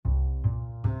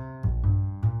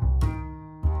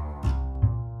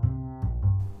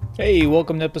Hey,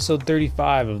 welcome to episode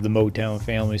 35 of the Motown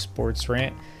Family Sports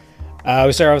Rant.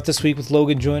 We start off this week with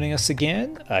Logan joining us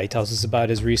again. He tells us about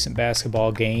his recent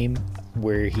basketball game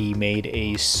where he made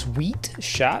a sweet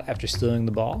shot after stealing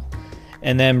the ball.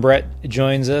 And then Brett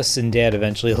joins us, and Dad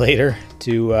eventually later,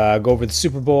 to go over the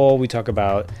Super Bowl. We talk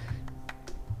about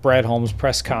Brad Holmes'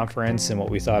 press conference and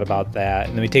what we thought about that.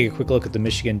 And then we take a quick look at the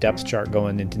Michigan depth chart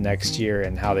going into next year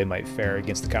and how they might fare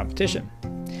against the competition.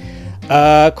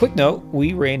 Quick note,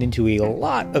 we ran into a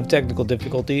lot of technical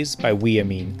difficulties. By we, I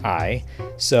mean I.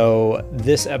 So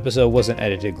this episode wasn't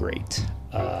edited great.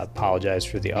 Apologize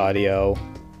for the audio,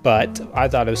 but I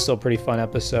thought it was still a pretty fun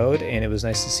episode, and it was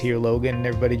nice to hear Logan and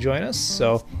everybody join us.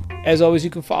 So as always, you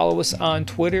can follow us on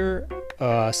Twitter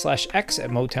 /X at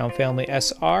Motown Family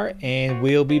SR, and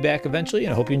we'll be back eventually,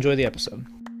 and I hope you enjoy the episode.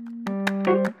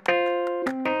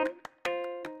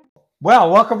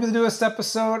 Well, welcome to the newest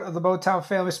episode of the Motown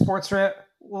Family Sports Rant.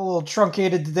 A little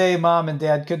truncated today. Mom and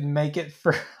Dad couldn't make it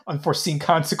for unforeseen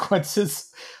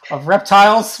consequences of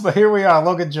reptiles, but here we are.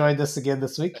 Logan joined us again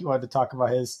this week. He wanted to talk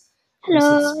about his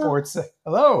recent sports.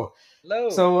 Hello. Hello.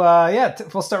 So,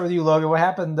 we'll start with you, Logan. What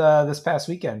happened this past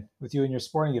weekend with you and your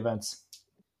sporting events?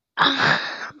 We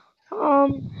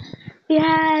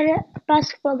had a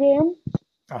basketball game.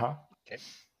 Uh-huh. Okay.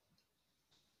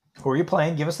 Who are you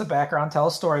playing? Give us the background. Tell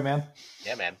a story, man.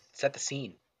 Yeah, man. Set the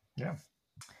scene. Yeah.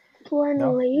 Glen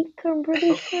Lake, I'm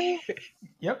pretty sure.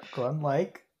 Yep, Glen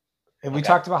Lake. And we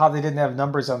talked about how they didn't have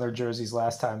numbers on their jerseys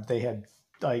last time. They had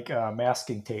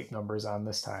masking tape numbers on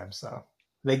this time. So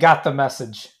they got the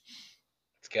message.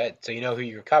 It's good. So you know who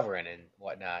you're covering and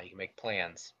whatnot. You can make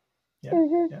plans. Yeah.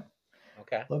 Mm-hmm. Yeah.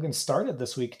 Okay. Logan started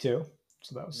this week too.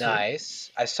 So that was nice.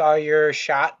 Sweet. I saw your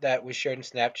shot that was shared in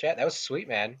Snapchat. That was sweet,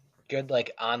 man. Good,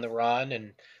 on the run,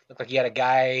 and looked like you had a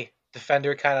guy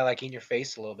defender kind of in your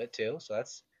face a little bit too. So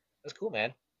that's cool,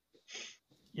 man.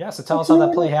 Yeah. So tell us how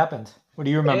that play happened. What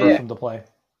do you remember from the play?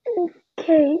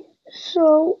 Okay,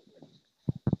 so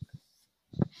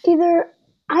either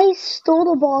I stole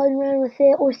the ball and ran with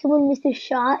it, or someone missed a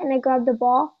shot and I grabbed the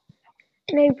ball,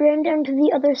 and I ran down to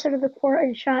the other side of the court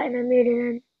and shot, and I made it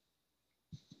in.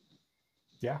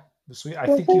 Yeah, sweet. I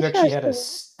think you actually had a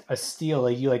steal.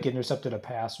 You intercepted a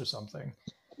pass or something.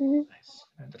 Mm-hmm. Nice.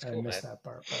 That's I cool, missed man. that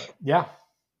part, but yeah,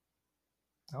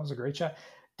 that was a great shot.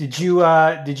 Did you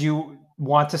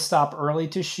want to stop early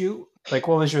to shoot? What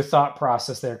was your thought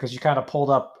process there? Because you kind of pulled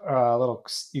up a little.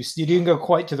 You didn't go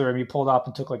quite to the rim. You pulled up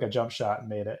and took a jump shot and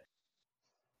made it.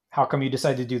 How come you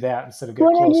decided to do that instead of get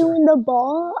closer? What I do in the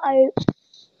ball,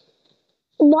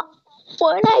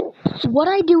 what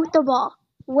I do with the ball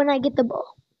when I get the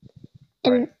ball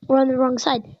and we're on the wrong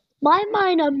side. My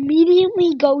mind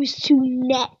immediately goes to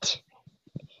net,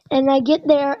 and I get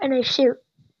there and I shoot.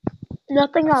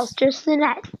 Nothing else, just the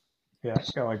net. Yeah,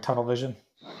 got tunnel vision.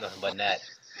 Nothing but net.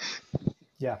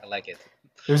 Yeah, I like it.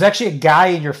 There's actually a guy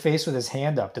in your face with his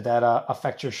hand up. Did that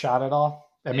affect your shot at all?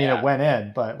 I mean, it went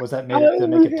in, but was that did it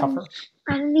make it tougher?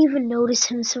 I didn't even notice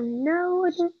him, so no,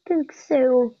 I don't think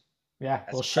so. Yeah,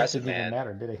 well, shit didn't even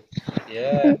matter, did he?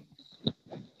 Yeah.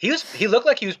 He looked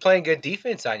like he was playing good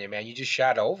defense on you, man. You just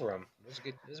shot over him. It was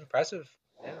good. It was impressive.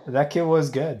 Yeah. That kid was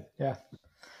good. Yeah.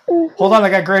 Hold on, I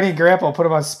got Granny and Grandpa. I'll put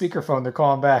him on speakerphone. They're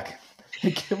calling back.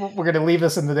 We're gonna leave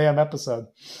this in the damn episode.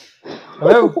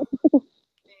 Hello. Mom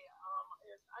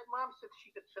said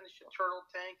she could finish a turtle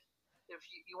tank. If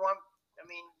you want, I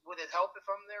mean, would it help if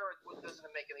I'm there, or doesn't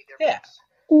it make any difference?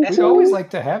 Yeah. We'd always like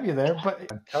to have you there, but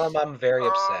tell him I'm very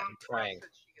upset. I'm crying.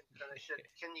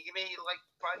 Can you give me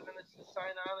 5 minutes to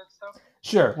sign on and stuff?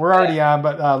 Sure, we're already on,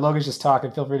 but Logan's just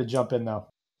talking. Feel free to jump in though.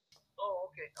 Oh,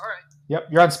 okay, all right. Yep,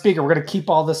 you're on speaker. We're gonna keep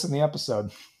all this in the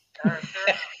episode. All right,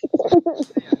 sure.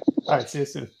 All right, see you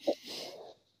soon.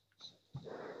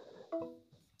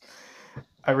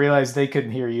 I realized they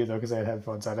couldn't hear you though because I had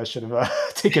headphones on. I should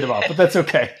have taken them off, but that's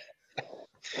okay.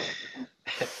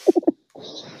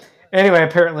 Anyway,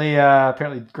 apparently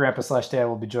Grandpa / Dad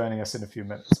will be joining us in a few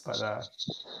minutes. But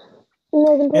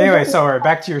anyway, so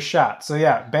back to your shot. So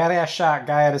yeah, badass shot.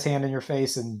 Guy had his hand in your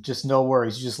face, and just no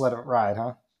worries. You just let it ride,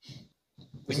 huh?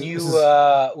 When you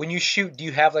shoot, do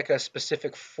you have a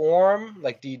specific form?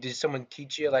 Did someone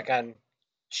teach you on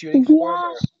shooting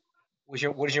form? Or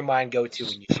what does your mind go to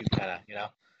when you shoot?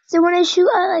 So when I shoot,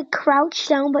 I crouch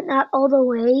down, but not all the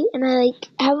way, and I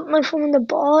have my phone on the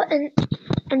ball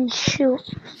and shoot.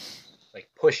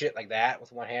 Push it like that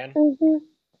with one hand? Mm-hmm.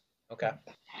 Okay.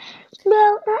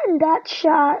 Well, not in that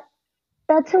shot.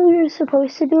 That's how we were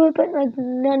supposed to do it, but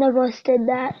none of us did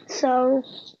that, so.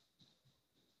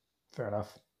 Fair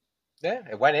enough. Yeah,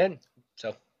 it went in,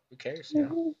 so who cares?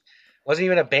 Mm-hmm. Wasn't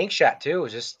even a bank shot too. It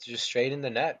was just straight in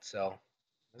the net, so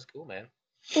it was cool, man.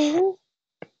 Mhm.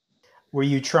 Were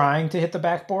you trying to hit the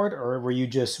backboard, or were you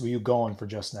going for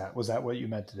just net? Was that what you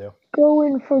meant to do?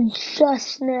 Going for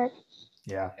just net.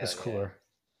 Yeah, it's Hell yeah. cooler.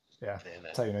 Yeah, Man,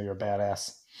 that's how you know you're a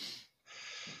badass.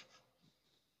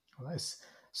 Nice.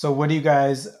 So, what do you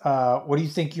guys? What do you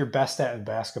think you're best at in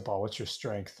basketball? What's your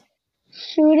strength?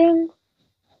 Shooting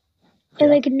and Yeah.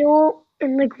 like no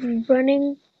and like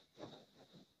running.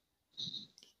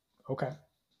 Okay.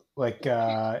 Like,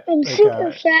 I'm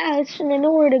super fast and I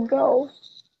know where to go.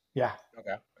 yeah.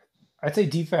 Okay. I'd say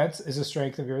defense is a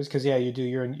strength of yours because you do.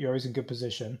 You're always in good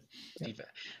position. Defense.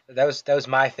 That was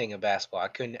my thing in basketball.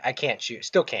 I can't shoot.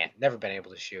 Still can't. Never been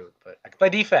able to shoot, but I can play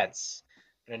defense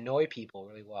and annoy people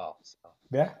really well. So.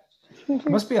 Yeah. It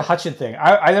must be a Hutchin thing.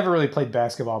 I never really played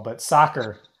basketball, but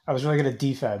soccer, I was really good at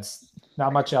defense.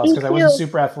 Not much else Me because I wasn't too.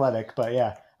 super athletic, but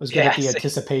yeah, I was good Yeah, at the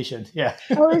anticipation. Yeah.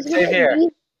 I was good Same at here.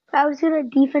 I was good at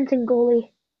defense and goalie.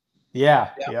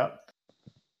 Yeah. Yeah. Yep.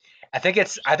 I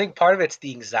think part of it's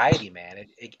the anxiety, man.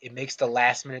 It makes the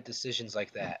last minute decisions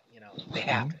like that. You know, they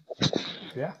happen.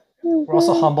 Yeah. We're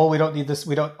also humble. We don't need this.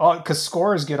 We don't, because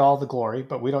scorers get all the glory,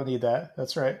 but we don't need that.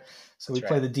 That's right. So we That's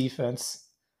play right. the defense.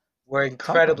 We're Talk about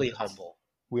incredibly defense. humble.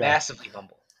 We are. Massively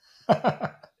humble.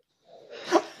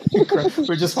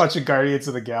 We're just watching Guardians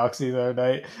of the Galaxy the other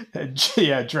night. And,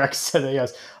 yeah, Drex said,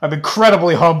 yes, I'm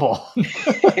incredibly humble.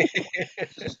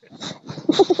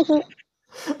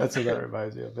 That's what that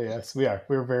reminds me of. But yes, we are.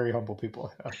 We're very humble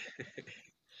people. Yeah.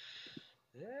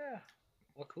 Yeah.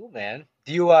 Well, cool, man.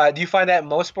 Do you find that in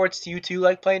most sports do you too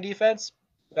like playing defense,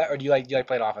 or do you like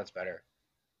playing offense better,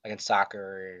 like in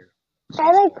soccer or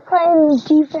I like baseball?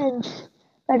 playing defense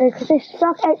better because I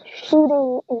suck at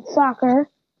shooting in soccer.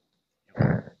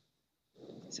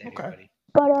 Same here, Okay. buddy.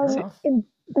 But Fair enough. in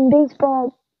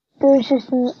baseball, there's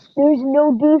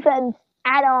no defense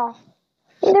at all.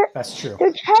 That's true.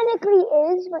 There technically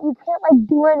is, but you can't like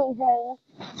do anything.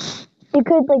 You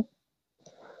could like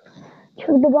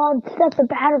shoot the ball and set the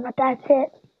batter, but that's it.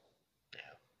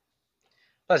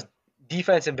 Plus,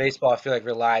 defense in baseball, I feel like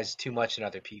relies too much on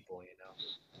other people. You know,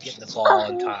 getting the ball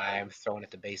in time, throwing at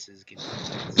the bases, getting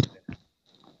points.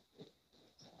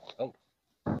 Oh,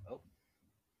 oh,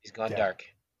 he's gone Yeah. dark.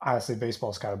 Honestly,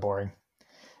 baseball's kind of boring,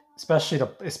 especially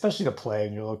to play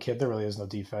when you're a little kid. There really is no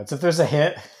defense. If there's a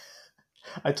hit,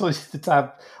 I told you at the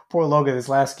time, poor Logan, his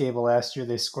last game of last year,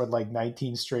 they scored like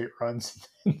 19 straight runs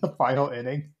in the final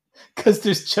inning because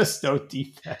there's just no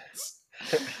defense.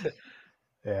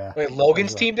 Yeah. Wait,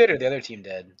 Logan's team did or the other team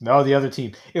did? No, the other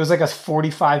team. It was like a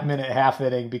 45-minute half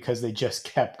inning because they just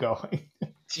kept going.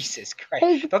 Jesus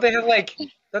Christ! Don't they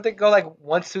go like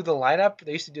once through the lineup?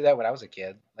 They used to do that when I was a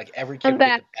kid. Like every kid I'm would get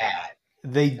back. the bat.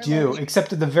 They do,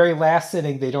 except in the very last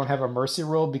inning, they don't have a mercy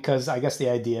rule because I guess the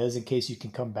idea is in case you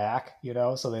can come back,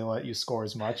 so they let you score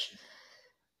as much.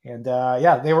 And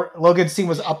yeah, Logan's team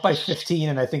was up by 15,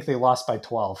 and I think they lost by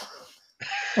 12.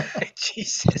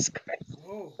 Jesus Christ!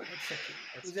 Whoa,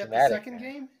 was that dramatic, the second man.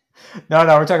 game? No,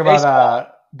 we're talking Baseball.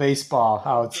 about baseball,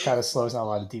 how it's kind of slows down a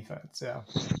lot of defense. Yeah.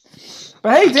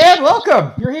 But hey, Dad,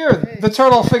 welcome. You're here. Hey. The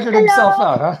turtle figured himself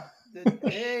out, huh?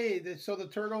 So the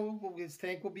turtle, his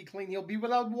tank will be clean. He'll be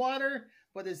without water,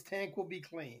 but his tank will be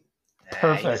clean.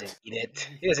 Perfect. He doesn't eat it.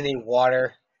 He doesn't need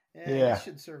water. Yeah. He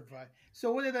should survive.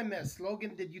 So what did I miss?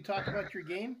 Logan, did you talk about your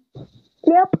game?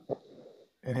 Yep.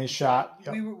 And his shot.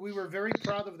 Yep. We were very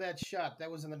proud of that shot.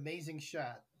 That was an amazing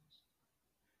shot.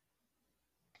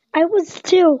 I was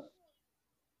too.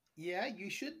 Yeah, you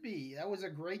should be. That was a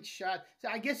great shot. So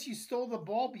I guess you stole the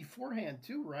ball beforehand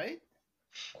too, right?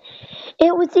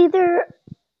 It was either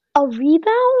a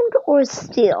rebound or a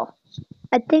steal.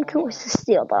 I think it was a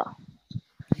steal though.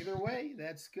 Either way,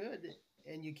 that's good.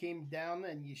 And you came down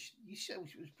and you it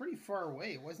was pretty far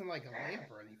away. It wasn't like a layup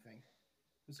or anything.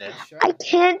 It was a good shot.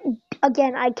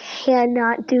 I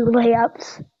cannot do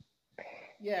layups.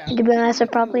 Yeah. To be honest, I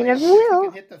probably never You will.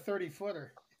 can hit the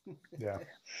 30-footer. Yeah.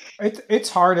 It's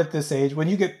hard at this age. When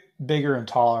you get bigger and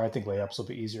taller, I think layups will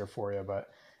be easier for you, but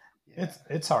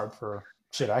it's hard for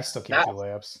shit. I still can't do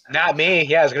layups. Not me.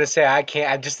 Yeah, I was gonna say I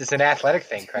can't. It's an athletic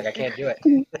thing, Craig. I can't do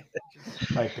it.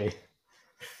 Might be.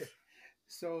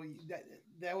 So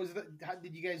that was how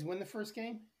did you guys win the first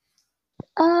game?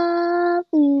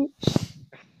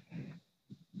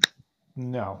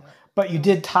 No, but you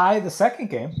did tie the second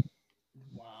game.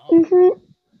 Wow. Mm-hmm.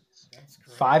 That's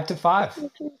great. 5-5.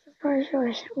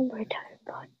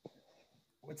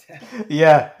 What's that?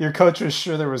 Yeah, your coach was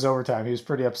sure there was overtime. He was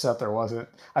pretty upset there wasn't.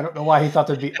 I don't know why he thought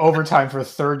there'd be overtime for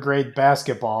third grade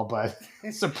basketball, but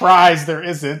surprise, there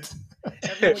isn't.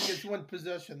 Everyone gets one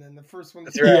possession, and the first one.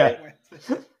 That's right.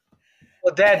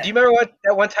 Well, Dad, do you remember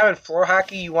that one time in floor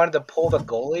hockey you wanted to pull the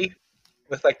goalie?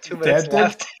 with like 2 minutes Dad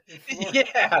left.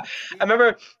 Yeah, I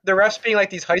remember the refs being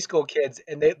like these high school kids,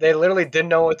 and they literally didn't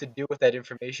know what to do with that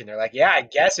information. They're like, "Yeah, I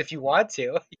guess if you want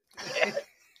to."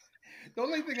 The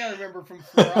only thing I remember from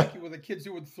floor hockey were the kids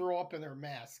who would throw up in their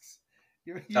masks.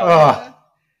 You Oh. remember that?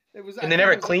 It was, And they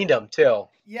never cleaned them too.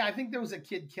 Yeah, I think there was a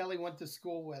kid Kelly went to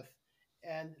school with,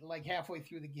 and like halfway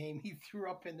through the game, he threw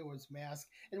up into his mask,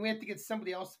 and we had to get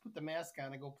somebody else to put the mask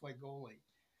on and go play goalie.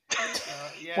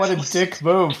 Yeah, What a dick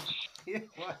move! It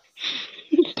was.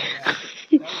 Yeah, that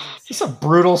was It's a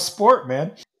brutal sport,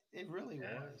 man. It really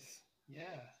was.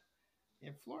 Yeah,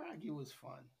 floor hockey was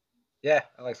fun. Yeah,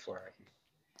 I like floor hockey.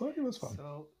 Floor hockey was fun.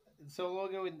 So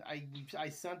Logan, I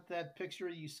sent that picture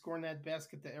of you scoring that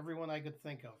basket to everyone I could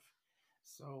think of.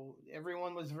 So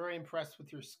everyone was very impressed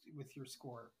with your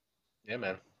score. Yeah,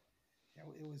 man. Yeah,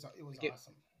 it was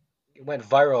awesome. It went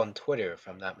viral on Twitter, if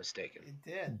I'm not mistaken. It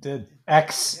did. It did.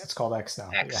 X. Yep. It's called X now.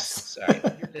 X. Yes. Sorry.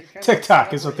 You're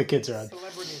TikTok is what the kids are on.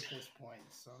 Celebrity at this point,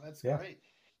 so that's Yeah. great.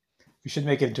 We should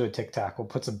make it into a TikTok. We'll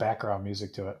put some background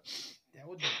music to it. That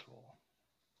would be cool.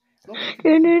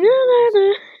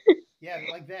 Yeah,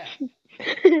 like that.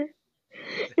 Yeah,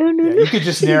 you could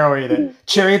just narrate it.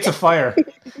 Chariots of Fire.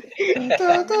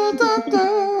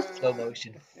 Slow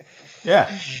motion.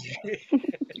 Yeah.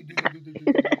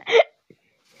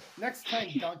 Next time,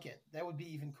 dunk it. That would be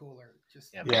even cooler.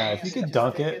 Just yeah, if you could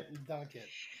dunk it. Dunk it.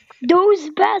 Those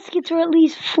baskets are at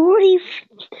least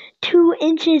 42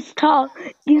 inches tall.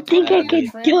 Do you think I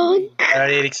could dunk? I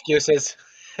don't need excuses.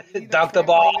 Dunk the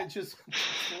ball. Just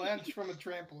lunge from a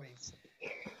trampoline.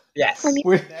 Yes. I mean,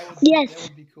 That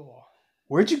would be cool.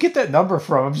 Where'd you get that number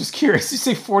from? I'm just curious. You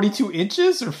say 42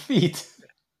 inches or feet?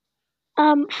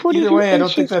 42 Either way, inches. I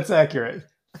don't think that's accurate.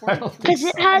 Because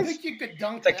it has. I think you could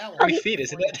dunk like that 3 one. feet,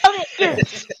 isn't it? Okay,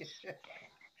 here.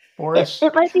 4-ish?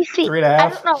 It might be feet. 3.5? I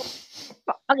don't know.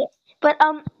 Okay, but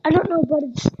I don't know. But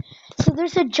it's so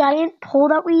there's a giant pole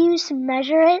that we use to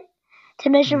measure it,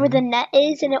 where the net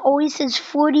is, and it always says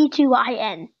 42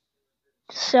 in.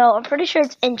 So I'm pretty sure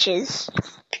it's inches.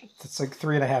 It's like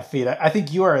 3.5 feet. I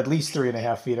think you are at least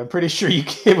 3.5 feet. I'm pretty sure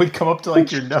it would come up to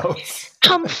like your nose.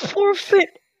 I'm 4 foot.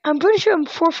 I'm pretty sure I'm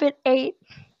 4'8".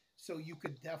 So you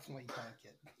could definitely dunk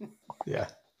it. Yeah.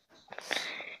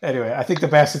 Anyway, I think the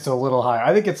basket's a little higher.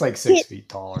 I think it's like 6 feet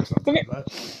tall or something. But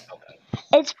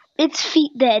It's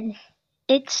feet then.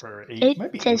 It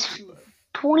might be says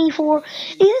 24.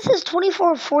 It says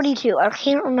 24 or 42. I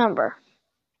can't remember.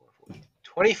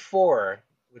 24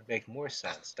 would make more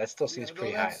sense. That still seems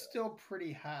pretty high. That's still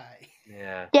pretty high.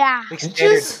 Yeah. Yeah. I think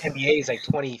standard NBA is like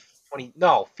 20,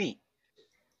 no, feet.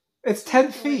 It's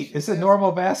 10 feet. It's a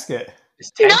normal basket.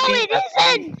 It's 10 No, feet. it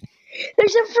isn't.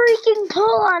 There's a freaking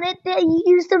pole on it that you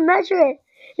use to measure it.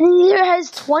 And it either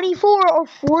has 24 or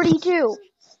 42.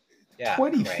 Yeah,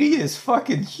 20 Craig. feet is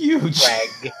fucking huge.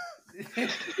 Craig.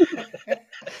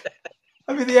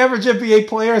 I mean, the average NBA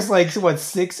player is like, what,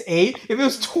 6'8"? If it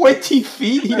was 20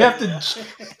 feet, he'd have to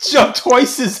jump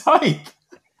twice his height.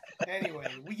 Anyway,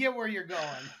 we get where you're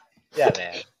going. Yeah,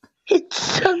 man. It's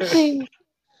something.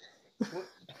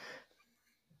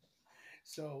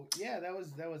 So yeah, that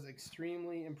was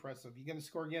extremely impressive. You gonna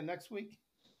score again next week?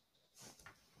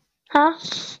 Huh?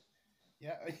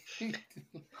 Yeah.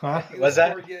 Huh? What's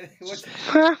that?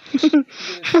 Huh?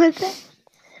 What's that?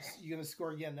 You gonna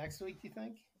score again next week? You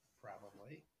think?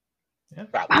 Probably. Yeah.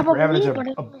 Probably. We're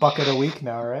averaging a bucket a week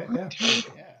now, right? Yeah.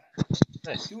 Yeah.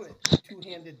 Nice. Do it.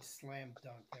 Two-handed slam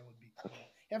dunk. That would be cool.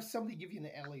 Have somebody give you an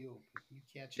alley-oop. You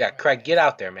catch. Yeah, Craig, get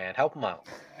out there, man. Help him out.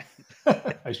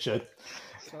 I should.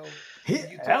 So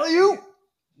alley-oop!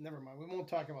 Never mind. We won't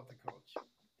talk about the coach.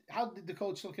 How did the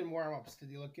coach look in warm-ups? Did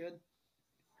he look good?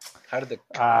 How did the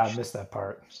I missed that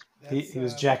part. He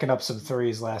was jacking up some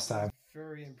threes last time.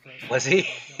 Very impressive. Was he?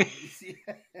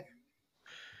 If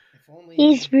only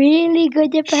He's really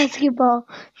good at basketball.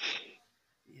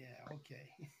 Yeah, okay.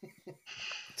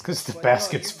 It's because the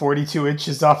basket's 42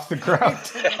 inches off the ground.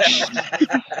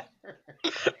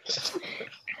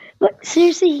 But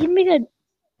seriously, you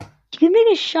can make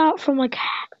a shot from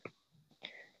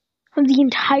from the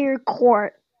entire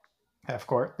court. Half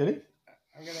court, did he?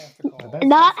 I'm gonna have to call.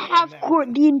 Not half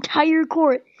court, the entire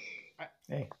court.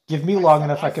 Hey, give me long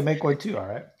enough, I can make one too, all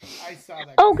right? I saw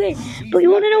that. Okay, but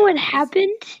you want to know what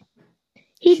happened?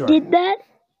 He did that,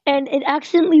 and it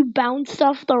accidentally bounced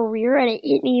off the rear, and it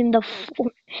hit me in the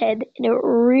forehead, and it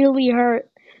really hurt.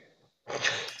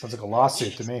 Sounds like a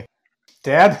lawsuit to me.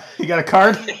 Dad, you got a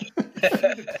card?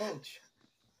 The coach.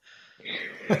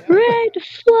 Red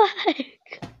flag.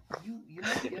 You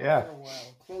might get Yeah. for a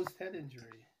while. Closed head injury.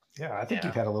 Yeah, I think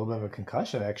you've had a little bit of a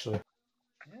concussion, actually.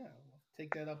 Yeah, we'll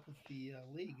take that up with the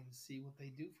league and see what they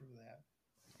do for that.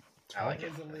 I like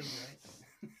it. There's a league,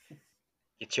 right?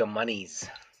 Get your monies.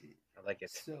 I like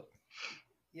it. So,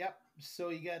 yep. So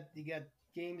you got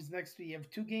games next week. You have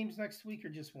 2 games next week or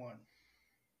just 1?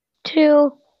 2.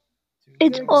 2.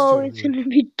 It's It's always two. going to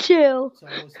be 2. It's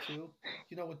always 2. Do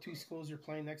you know what 2 schools are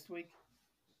playing next week?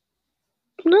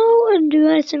 No, and do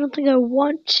I don't think I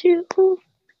want to.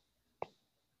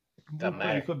 Doesn't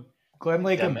matter. You put Glen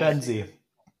Lake and Doesn't Benzie.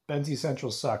 Benzie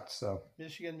Central sucked, so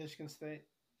Michigan State.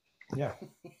 yeah.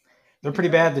 They're pretty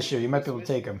bad this year. You might be able to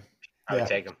take them. I would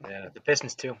take them. Yeah, the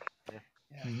Pistons too. Yeah.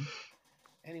 Yeah. Mhm.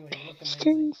 Anyway, you look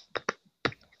amazing.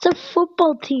 It's a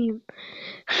football team.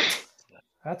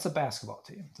 That's a basketball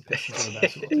team. The Pistons are a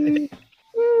basketball team.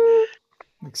 Mm,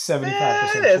 Like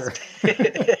 75% It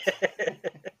sure. is.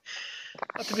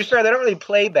 Well, to be fair, they don't really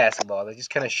play basketball. They just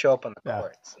kind of show up on the Yeah.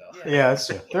 court. So Yeah, that's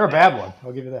true. They're a bad one.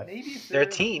 I'll give you that. Maybe if Their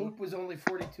their team. hoop was only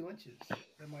 42 inches,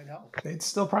 that might help. They'd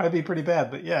still probably be pretty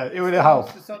bad, but yeah, it would It's help.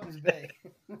 close to Sutton's Bay.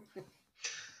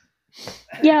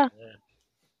 yeah.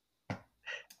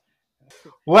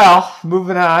 Well,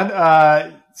 moving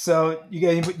on. So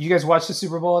you guys watched the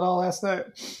Super Bowl at all last night?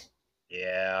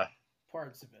 yeah,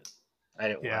 Parts of it. I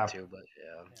didn't Yeah. want to, but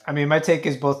yeah. I mean, my take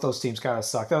is both those teams kind of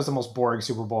suck. That was the most boring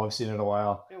Super Bowl I've seen in a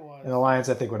while. It was. And the Lions,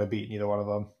 I think, would have beaten either one of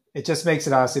them. It just makes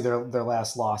it, honestly, their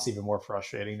last loss even more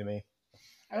frustrating to me.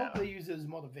 I hope they use it as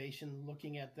motivation,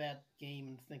 looking at that game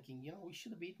and thinking, we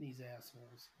should have beaten these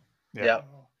assholes. Yeah. You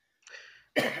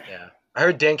know? Yeah. I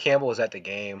heard Dan Campbell was at the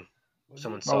game. Was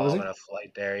Someone it? saw was him he? on a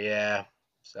flight there. Yeah.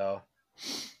 So,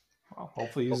 Well,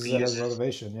 hopefully, he Hope uses he that as uses-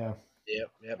 motivation. Yeah. yep.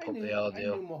 I Hope knew, they all I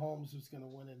knew do. Mahomes was going to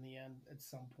win in the end at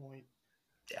some point.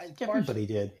 Yeah. And Everybody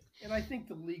did. And I think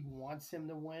the league wants him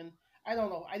to win. I don't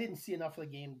know. I didn't see enough of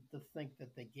the game to think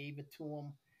that they gave it to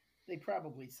him. They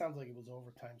probably, sounds like it was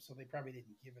overtime, so they probably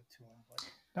didn't give it to him. But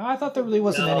No, I thought there really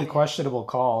wasn't No. any questionable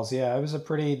calls. Yeah, it was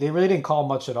they really didn't call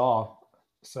much at all.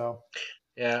 So,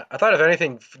 Yeah. I thought if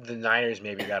anything, the Niners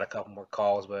maybe got a couple more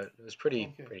calls, but it was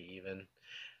pretty even.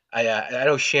 I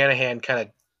know Shanahan kind of.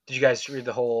 Did you guys read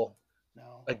the whole?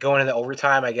 no. Like going into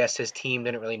overtime, I guess his team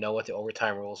didn't really know what the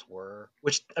overtime rules were.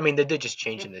 Which I mean, they did just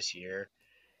change them this year,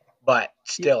 but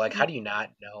still, like, how do you not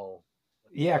know?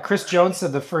 yeah, Chris Jones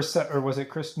said the first, or was it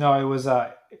Chris? No, it was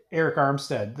Eric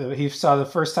Armstead. He saw the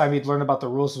first time he'd learned about the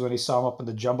rules was when he saw him up in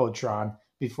the Jumbotron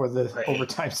before the Right.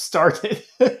 overtime started.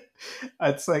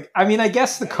 It's like, I mean, I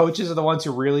guess the coaches are the ones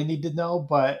who really need to know,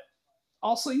 but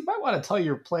also you might want to tell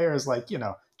your players, like,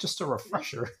 just a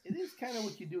refresher. It is kind of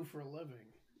what you do for a living.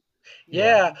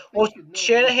 Yeah. Well, You know,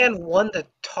 Shanahan won the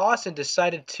toss and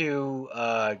decided to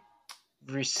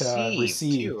receive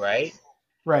receive. too, right?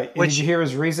 Right. And Which, did you hear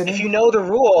his reasoning? If you know the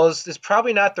rules, it's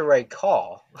probably not the right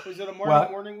call. Was it a Well-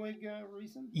 morning league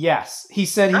reason? Yes, he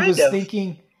said he Kind was of.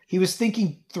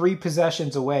 thinking 3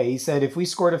 possessions away. He said if we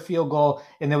scored a field goal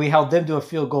and then we held them to a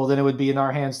field goal, then it would be in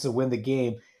our hands to win the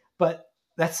game. But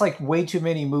that's like way too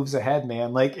many moves ahead,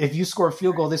 man. Like if you score a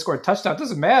field goal, they score a touchdown, it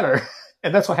doesn't matter,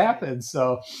 and that's what happens.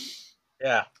 So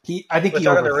Yeah. I think We're he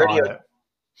talking the overthought radio. it.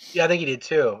 Yeah, I think he did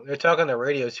too. They're talking on the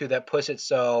radio too. That puts it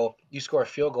so you score a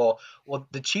field goal. Well,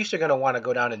 the Chiefs are going to want to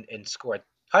go down and score a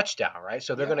touchdown, right?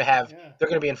 So they're going to they're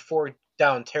going to be in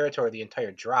 4-down territory the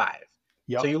entire drive.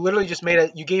 Yep. So you literally just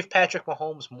you gave Patrick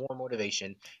Mahomes more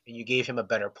motivation and you gave him a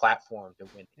better platform to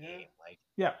win the game. Like,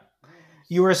 Yeah.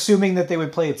 You were assuming that they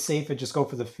would play it safe and just go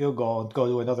for the field goal and go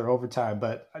to another overtime,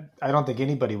 but I don't think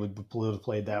anybody would have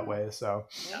played that way. So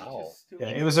No. yeah,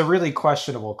 it was a really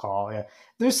questionable call. Yeah,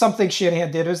 there's something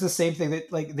Shanahan did. It was the same thing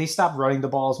that like they stopped running the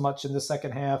ball as much in the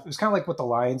second half. It was kind of like what the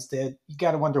Lions did. You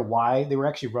got to wonder why they were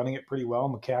actually running it pretty well.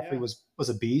 McCaffrey was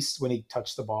a beast when he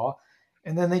touched the ball.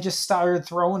 And then they just started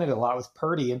throwing it a lot with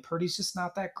Purdy, and Purdy's just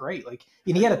not that great. Like,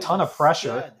 and he had a ton of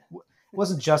pressure. It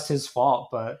wasn't just his fault,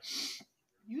 but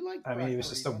You like I mean, Brock it was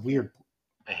Purdy, just a don't weird.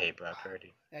 I hate Brock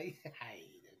Purdy. you? I hate him.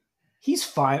 He's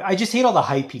fine. I just hate all the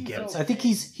hype he He's gets. okay. I think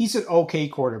he's an okay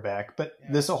quarterback, but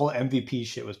Yeah. this whole MVP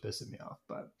shit was pissing me off.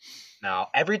 But Now,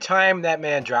 every time that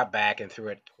man dropped back and threw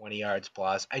it 20 yards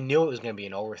plus, I knew it was going to be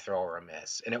an overthrow or a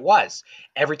miss. And it was.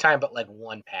 Every time but like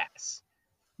one pass.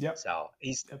 yep, So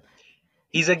he's a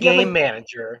He had, game like-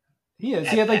 manager. he is.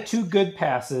 He had like 2 good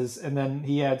passes, and then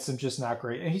he had some just not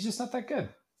great, and he's just not that good.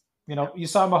 You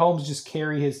saw Mahomes just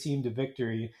carry his team to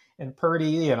victory, and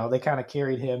Purdy, they kind of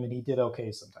carried him, and he did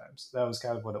okay sometimes. That was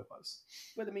kind of what it was.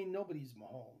 But I mean, nobody's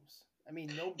Mahomes. I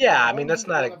mean, no. Yeah, I mean, Mahomes that's is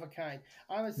not one a- of a kind.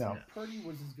 Honestly, No. Purdy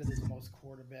was as good as most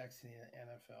quarterbacks in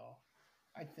the NFL.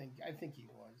 I think he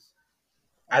was.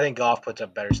 I think Goff puts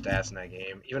up better stats in that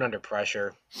game, even under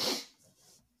pressure.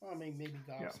 Well, I mean, maybe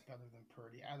Goff's better than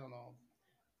Purdy. I don't know.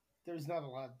 There's not a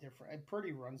lot different. And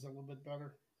Purdy runs a little bit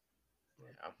better.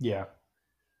 Yeah.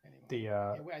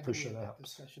 Anyway, for sure that that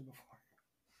helps. discussion before.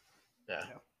 Yeah.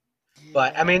 Yeah.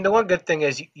 But I mean, the one good thing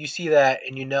is you see that,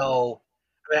 and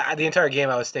the entire game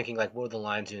I was thinking like, what would the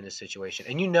Lions do in this situation?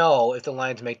 And if the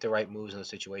Lions make the right moves in the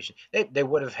situation, they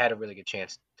would have had a really good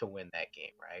chance to win that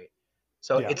game, right?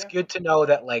 So it's good to know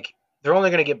that like they're only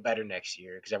going to get better next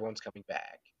year because everyone's coming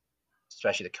back,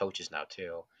 especially the coaches now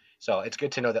too. So it's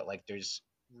good to know that like there's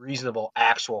reasonable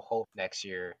actual hope next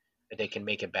year that they can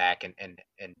make it back and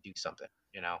do something,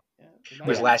 Yeah, the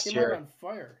Whereas Niners last came out year, on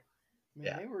fire. I mean,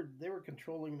 yeah, they were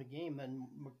controlling the game. Then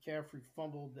McCaffrey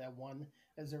fumbled that one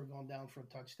as they were going down for a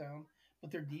touchdown, but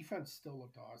their defense still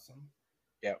looked awesome.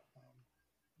 yeah.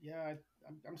 Yeah,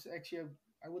 I'm actually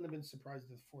I wouldn't have been surprised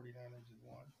if the 49ers had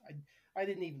won. I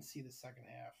didn't even see the second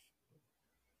half.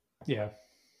 Yeah.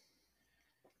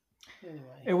 Anyway,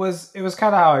 it was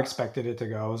kind of how I expected it to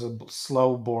go. It was a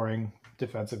slow, boring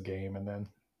defensive game, and then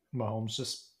Mahomes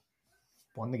just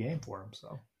won the game for him.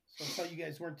 So I saw you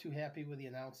guys weren't too happy with the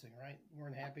announcing, right? You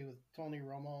weren't happy with Tony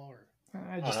Romo, or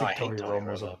I just think Tony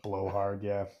Romo's a blowhard.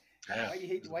 Yeah. Why do you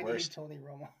hate Tony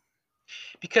Romo?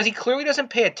 Because he clearly doesn't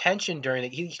pay attention during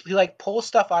it. He like pulls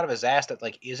stuff out of his ass that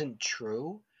like isn't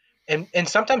true. And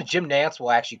sometimes Jim Nance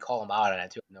will actually call him out on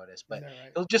it too, I've noticed. But right?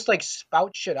 he'll just like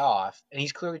spout shit off, and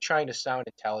he's clearly trying to sound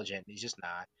intelligent, and he's just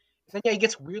not. And then he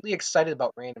gets really excited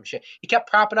about random shit. He kept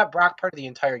propping up Brock Purdy the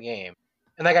entire game.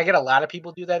 And like I get a lot of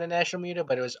people do that in national media,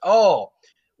 but it was well,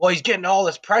 he's getting all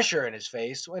this pressure in his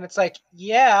face. And it's like,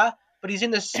 yeah, but he's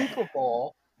in the Super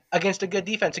Bowl against a good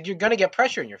defense. Like, you're gonna get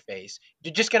pressure in your face.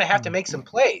 You're just gonna have to make some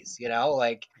plays,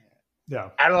 like yeah.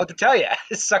 I don't know what to tell you.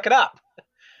 Suck it up.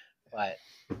 But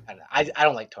I don't know. I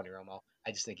don't like Tony Romo.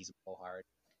 I just think he's a blowhard.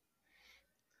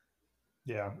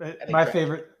 Yeah. My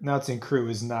favorite announcing crew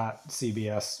is not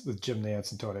CBS with Jim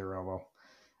Nance and Tony Romo.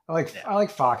 I like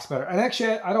Fox better. And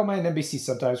actually, I don't mind NBC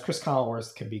sometimes. Chris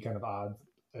Collinsworth can be kind of odd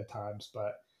at times,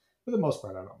 but for the most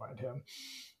part, I don't mind him.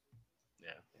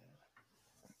 Yeah.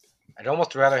 I'd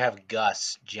almost rather have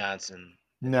Gus Johnson.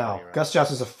 No, Gus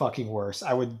Johnson's a fucking worse.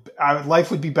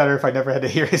 Life would be better if I never had to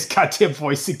hear his goddamn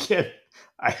voice again.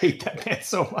 I hate that man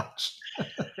so much.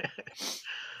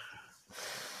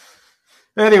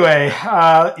 Anyway,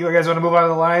 you guys want to move on to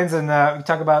the Lions and we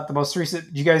talk about the most recent?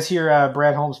 Did you guys hear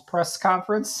Brad Holmes' press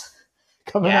conference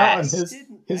coming out on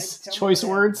his choice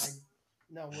words?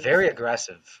 Very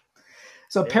aggressive.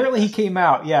 So apparently he came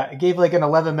out. Yeah, it gave like an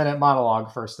 11-minute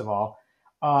monologue first of all.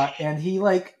 And he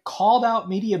like called out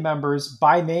media members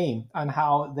by name on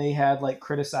how they had like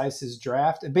criticized his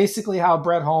draft, and basically how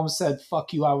Brett Holmes said,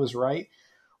 "Fuck you, I was right,"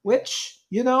 which,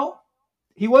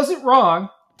 he wasn't wrong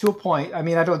to a point. I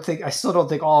mean, I still don't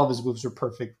think all of his moves were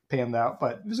perfect, panned out,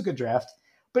 but it was a good draft.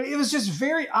 But it was just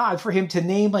very odd for him to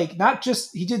name, like, not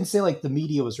just, he didn't say like the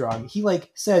media was wrong. He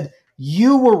like said,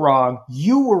 "You were wrong,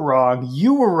 you were wrong,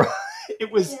 you were wrong."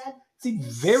 It was. Seemed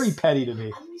very petty to me.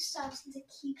 I'm gonna stop since it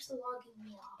keeps logging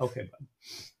me off. Okay,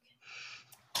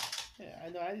 bud. Yeah, I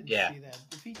know. I didn't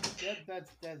see that.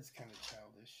 That's kind of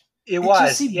childish. It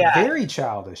was, very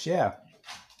childish. Yeah.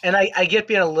 And I get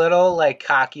being a little like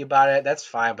cocky about it. That's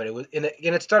fine, but it was, and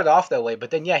it started off that way. But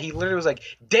then, he literally was like,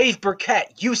 "Dave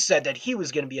Burkett, you said that he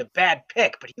was going to be a bad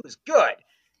pick, but he was good."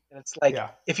 And it's like,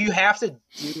 if you have to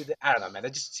do that, I don't know, man.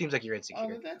 That just seems like you're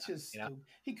insecure. That's just stupid.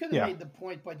 He could have made the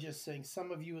point by just saying some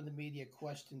of you in the media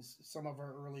questions some of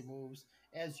our early moves.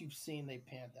 As you've seen, they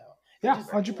panned out. Yeah,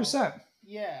 100%.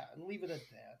 Yeah, and leave it at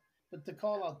that. But to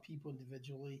call out people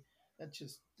individually,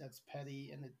 that's petty.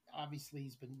 And obviously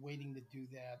he's been waiting to do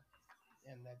that.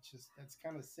 And that's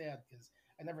kind of sad because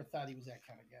I never thought he was that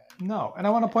kind of guy. No, and I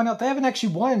want to point out they haven't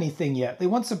actually won anything yet. They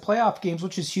won some playoff games,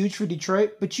 which is huge for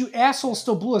Detroit, but you assholes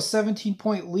still blew a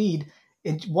 17-point lead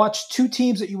and watched two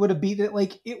teams that you would have beaten.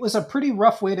 Like, it was a pretty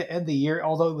rough way to end the year,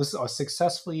 although it was a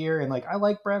successful year. And like, I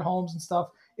like Brad Holmes and stuff.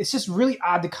 It's just really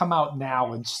odd to come out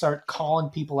now and start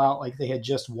calling people out like they had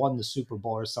just won the Super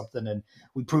Bowl or something and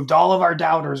we proved all of our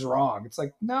doubters wrong. It's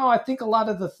like, no, I think a lot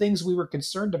of the things we were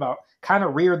concerned about kind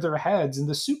of reared their heads in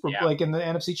the Super Bowl, like in the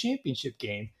NFC Championship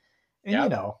game.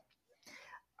 And,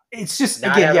 it's just,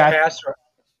 not again,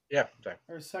 sorry.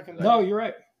 Or second. No, you're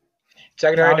right.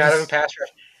 Secondary, not having pass rush.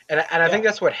 And I think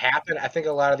that's what happened. I think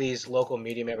a lot of these local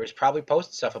media members probably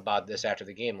posted stuff about this after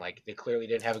the game. Like, they clearly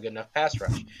didn't have a good enough pass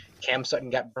rush. Cam Sutton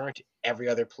got burnt every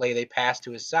other play they passed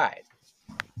to his side.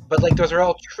 But, like, those are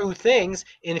all true things.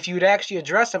 And if you would actually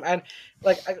address them, and,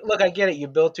 like, look, I get it. You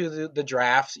build through the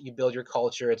drafts. You build your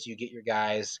culture. You get your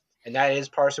guys. And that is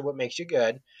partially what makes you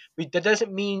good. But that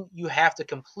doesn't mean you have to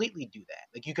completely do that.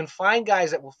 Like, you can find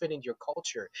guys that will fit into your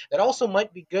culture that also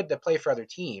might be good to play for other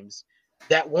teams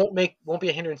that won't be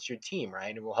a hindrance to your team, right?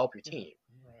 And it will help your team.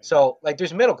 Right. So, like,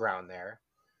 there's middle ground there.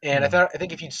 And I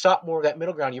think if you'd sought more of that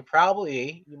middle ground, you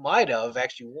might have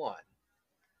actually won.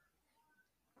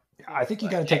 I think you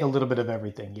got to take a little bit of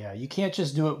everything. Yeah, you can't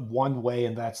just do it one way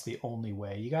and that's the only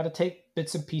way. You got to take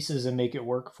bits and pieces and make it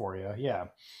work for you. Yeah.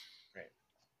 Right.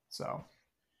 So,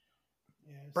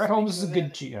 yeah, Brett Holmes is a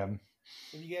good GM.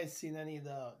 Have you guys seen any of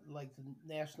the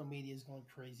national media is going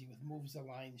crazy with moves the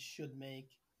Lions should make?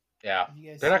 Yeah,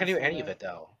 they're not gonna do any of it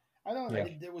though. I don't know.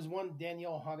 Yeah. There was one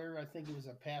Danielle Hunter. I think it was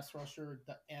a pass rusher at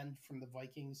the end from the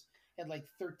Vikings. Had like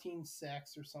 13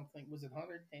 sacks or something. Was it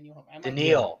Hunter? Danielle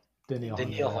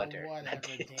Danielle Hunter. Whatever.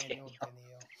 Danielle.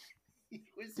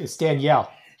 It's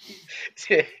Danielle.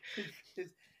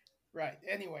 Right.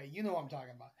 Anyway, you know what I'm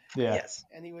talking about. Yeah. Yes.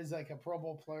 And he was like a Pro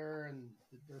Bowl player, and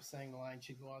they're saying the Lions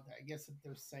should go out there. I guess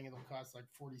they're saying it'll cost like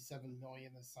 $47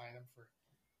 million to sign him for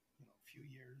a few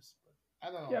years. But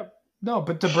I don't know. Yeah. No,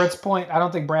 but to Brett's point, I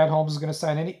don't think Brad Holmes is going to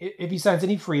sign any. If he signs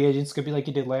any free agents, it's going to be like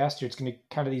he did last year. It's going to be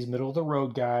kind of these middle of the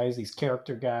road guys, these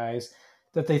character guys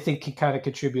that they think can kind of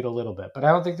contribute a little bit. But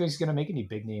I don't think that he's going to make any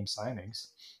big name signings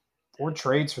or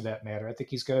trades for that matter. I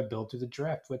think he's going to build through the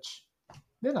draft, which,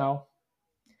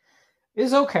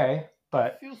 is okay.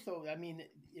 But I feel so. I mean,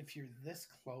 if you're this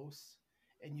close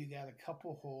and you got a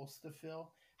couple holes to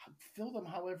fill them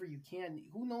however you can.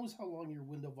 Who knows how long your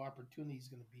window of opportunity is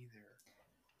going to be there?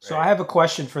 So I have a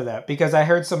question for that because I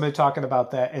heard somebody talking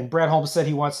about that, and Brad Holmes said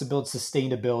he wants to build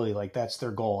sustainability, like that's their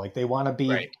goal. Like they want to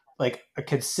be like a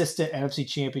consistent NFC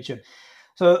championship.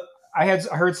 So I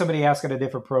heard somebody ask on a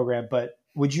different program, but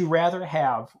would you rather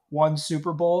have one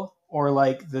Super Bowl or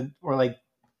like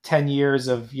 10 years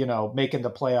of, making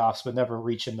the playoffs but never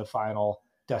reaching the final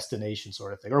destination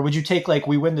sort of thing? Or would you take like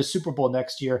we win the Super Bowl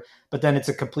next year, but then it's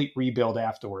a complete rebuild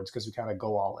afterwards because we kind of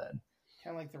go all in?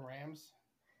 Kind of like the Rams.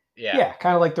 Yeah,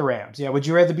 kind of like the Rams. Yeah, would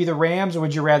you rather be the Rams or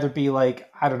would you rather be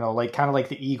like, I don't know, like kind of like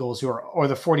the Eagles or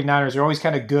the 49ers are always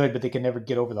kind of good, but they can never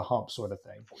get over the hump sort of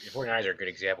thing? The 49ers are a good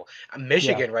example.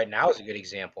 Michigan right now is a good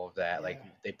example of that. Yeah. Like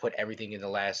they put everything in the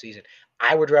last season.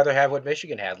 I would rather have what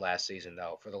Michigan had last season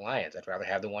though for the Lions. I'd rather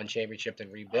have the one championship than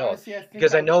rebuild. Honestly,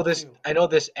 because I know this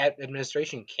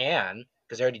administration can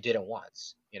because they already did it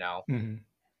once, Mm-hmm.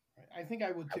 I think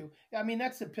I would too. I mean,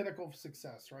 that's the pinnacle of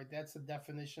success, right? That's the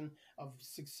definition of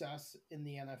success in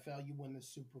the NFL. You win the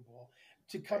Super Bowl.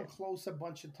 To come close a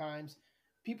bunch of times,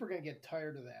 people are going to get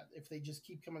tired of that if they just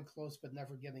keep coming close but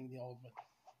never getting the ultimate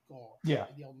goal, the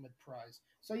ultimate prize.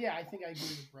 So, yeah, I think I agree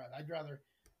with Brett. I'd rather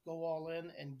go all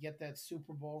in and get that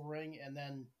Super Bowl ring and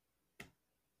then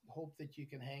hope that you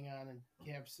can hang on and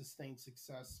have sustained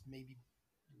success maybe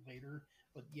later.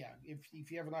 But, yeah, if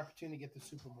you have an opportunity to get the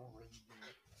Super Bowl ring, you do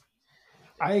it.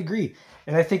 I agree.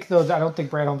 And I think, though, I don't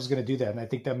think Brad Holmes is going to do that. And I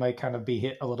think that might kind of be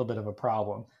hit a little bit of a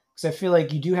problem. Because I feel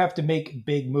like you do have to make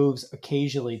big moves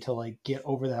occasionally to, like, get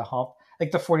over that hump.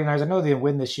 Like the 49ers, I know they didn't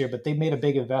win this year, but they made a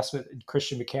big investment in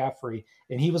Christian McCaffrey.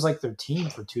 And he was, like, their team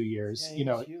for 2 years.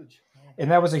 Yeah, huge. Yeah. And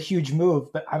that was a huge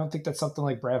move. But I don't think that's something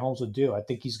like Brad Holmes would do. I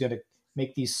think he's going to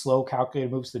make these slow,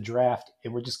 calculated moves to the draft.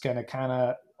 And we're just going to kind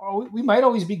of we might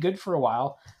always be good for a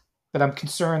while. But I'm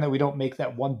concerned that we don't make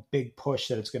that one big push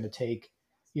that it's going to take,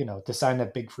 to sign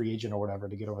that big free agent or whatever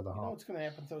to get over the hump. You know what's going to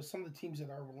happen, though? Some of the teams that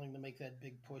are willing to make that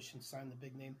big push and sign the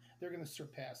big name, they're going to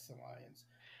surpass the Lions.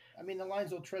 I mean, the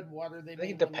Lions will tread water. They may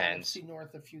win the NFC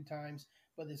North a few times,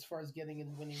 but as far as getting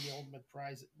and winning the ultimate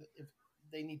prize, if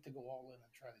they need to go all in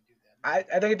and try to do that.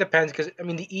 I think it depends because, I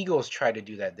mean, the Eagles tried to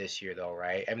do that this year, though,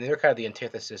 right? I mean, they're kind of the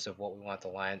antithesis of what what the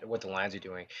Lions are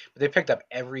doing. But they picked up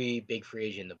every big free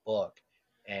agent in the book,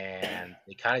 and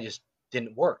they kind of just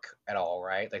didn't work at all,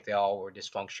 right? Like they all were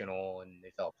dysfunctional and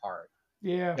they fell apart.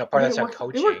 Yeah, part of that's on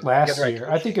coaching. It worked last year.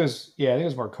 I think it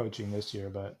was more coaching this year,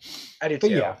 but I do too.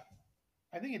 Yeah,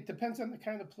 I think it depends on the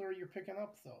kind of player you're picking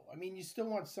up, though. I mean, you still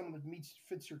want someone that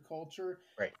fits your culture,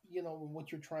 right?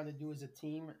 What you're trying to do as a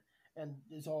team, and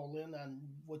is all in on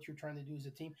what you're trying to do as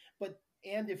a team.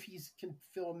 And if he can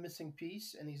fill a missing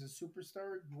piece and he's a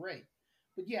superstar, great.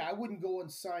 But yeah, I wouldn't go and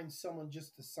sign someone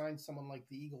just to sign someone like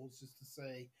the Eagles just to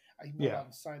say I went out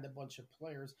and signed a bunch of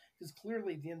players, because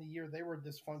clearly at the end of the year they were a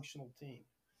dysfunctional team.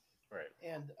 Right.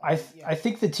 And I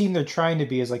think the team they're trying to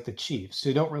be is like the Chiefs,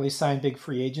 who don't really sign big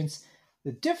free agents.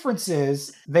 The difference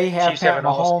is they have Pat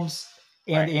Mahomes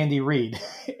and Andy Reid,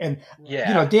 and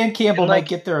Dan Campbell might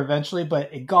get there eventually,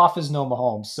 but Goff is no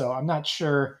Mahomes, so I'm not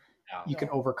sure you can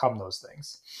overcome those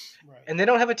things. Right. And they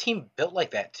don't have a team built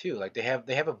like that too. Like they have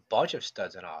a bunch of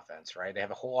studs in offense, right? They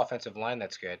have a whole offensive line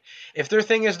that's good. If their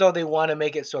thing is though they want to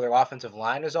make it so their offensive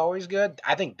line is always good,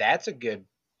 I think that's a good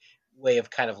way of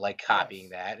kind of like copying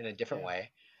that in a different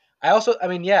way.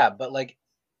 But like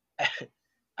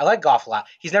I like Goff a lot.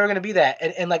 He's never going to be that.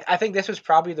 And like I think this was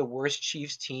probably the worst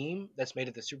Chiefs team that's made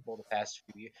it the Super Bowl the past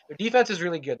few years. Their defense is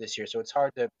really good this year, so it's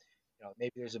hard to,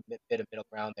 maybe there's a bit of middle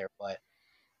ground there. But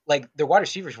like their wide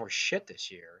receivers were shit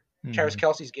this year. Mm-hmm. Travis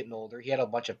Kelce's getting older. He had a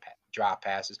bunch of drop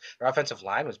passes. Their offensive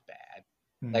line was bad.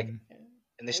 Mm-hmm. Like,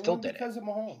 and they still did because it of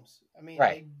Mahomes. I mean,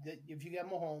 right. If you get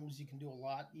Mahomes, you can do a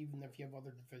lot, even if you have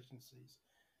other deficiencies.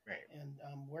 Right.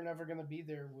 And we're never going to be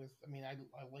there with. I mean, I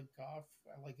like Goff.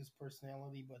 I like his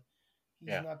personality, but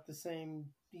he's not the same.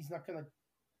 He's not going to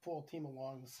pull a team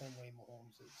along the same way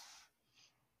Mahomes is.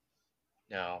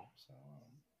 No. So,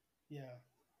 yeah.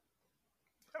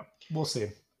 We'll see.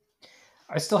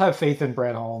 I still have faith in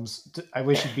Brad Holmes. I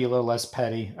wish he'd be a little less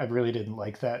petty. I really didn't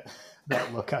like that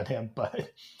look on him,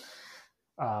 but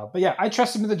yeah, I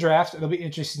trust him in the draft. It'll be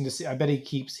interesting to see. I bet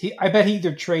he bet he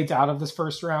either trades out of this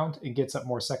first round and gets up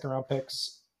more second round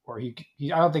picks, or I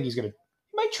don't think he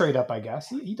might trade up. I guess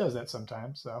he does that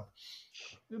sometimes. So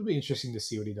it'll be interesting to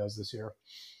see what he does this year.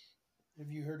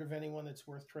 Have you heard of anyone that's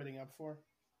worth trading up for?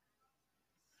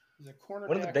 There's a cornerback.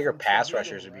 One of the bigger pass Toledo,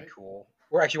 rushers would be cool.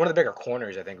 Or actually, one of the bigger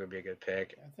corners, I think, would be a good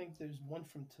pick. I think there's one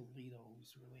from Toledo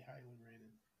who's really highly rated,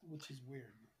 which is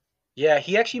weird. Yeah,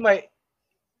 he actually might.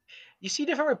 You see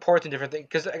different reports and different things.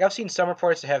 Because like, I've seen some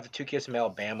reports that have the two kids from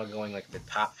Alabama going like the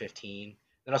top 15.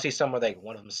 Then I'll see some where like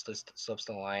one of them slips to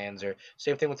the Lions, or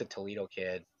same thing with the Toledo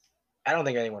kid. I don't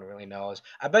think anyone really knows.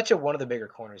 I bet you one of the bigger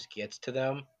corners gets to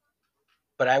them.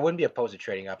 But I wouldn't be opposed to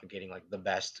trading up and getting like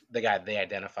the guy they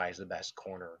identify as the best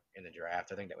corner in the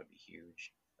draft. I think that would be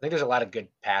huge. I think there's a lot of good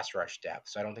pass rush depth,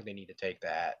 so I don't think they need to take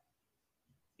that,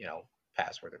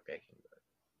 pass where they're picking.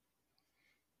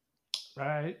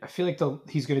 I feel like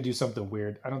he's going to do something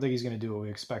weird. I don't think he's going to do what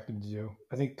we expect him to do.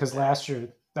 I think because last year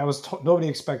nobody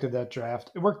expected that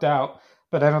draft. It worked out,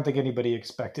 but I don't think anybody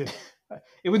expected.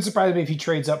 It wouldn't surprise me if he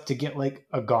trades up to get like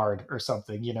a guard or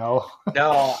something, No.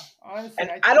 Honestly,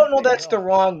 and I don't know that's the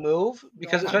wrong move,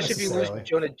 because especially if you lose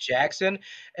Jonah Jackson,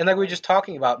 and like we were just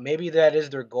talking about, maybe that is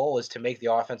their goal, is to make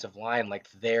the offensive line like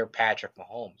their Patrick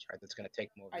Mahomes, right? That's going to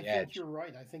take them over the edge. I think you're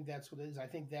right. I think that's what it is. I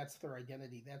think that's their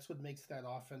identity. That's what makes that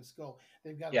offense go.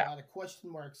 They've got a lot of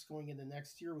question marks going into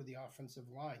next year with the offensive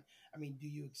line. I mean, do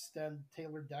you extend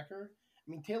Taylor Decker?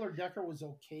 I mean, Taylor Decker was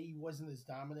okay. He wasn't as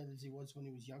dominant as he was when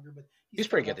he was younger, but he's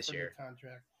pretty good this year.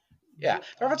 Contract. Yeah,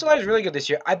 the offensive line is really good this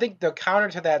year. I think the counter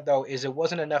to that, though, is it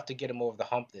wasn't enough to get him over the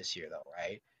hump this year, though,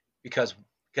 right? Because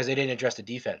they didn't address the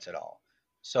defense at all.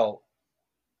 So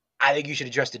I think you should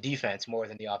address the defense more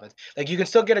than the offense. Like, you can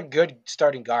still get a good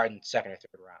starting guard in second or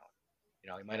third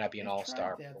round. He might not be an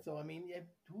all-star. So I mean,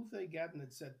 who have they gotten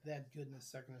that's that good in the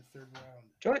second or third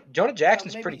round? Jonah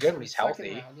Jackson's pretty good when he's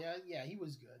healthy. Round. Yeah, he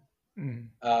was good. Mm-hmm.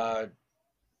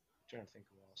 Trying to think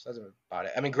who else. That's about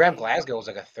it. I mean, Graham Glasgow was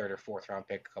like a third or fourth round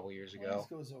pick a couple years ago.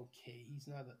 Glasgow's okay. He's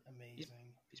not amazing.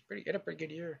 He's had a pretty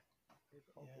good year.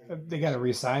 Yeah. They got to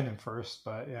re-sign him first,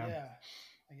 but yeah. Yeah,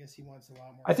 I guess he wants a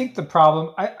lot more. I think the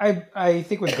problem. I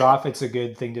think with Goff, it's a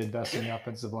good thing to invest in the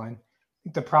offensive line. I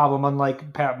think the problem,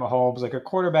 unlike Pat Mahomes, like a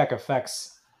quarterback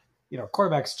affects.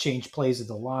 Quarterbacks change plays at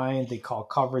the line. They call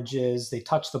coverages. They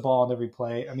touch the ball on every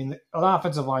play. I mean, an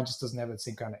offensive line just doesn't have the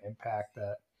same kind of impact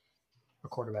that a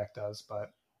quarterback does.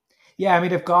 But, yeah, I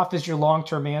mean, if Goff is your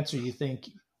long-term answer, you think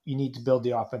you need to build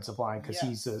the offensive line because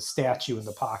he's a statue in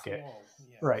the pocket.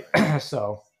 Yeah. Right.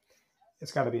 So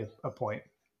it's got to be a point.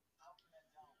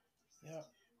 Yeah.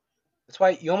 That's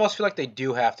why you almost feel like they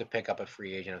do have to pick up a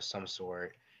free agent of some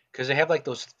sort. Because they have like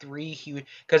those three huge.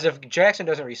 Because if Jackson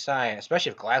doesn't resign,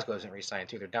 especially if Glasgow doesn't resign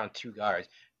too, they're down two guards.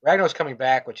 Ragnar's coming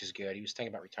back, which is good. He was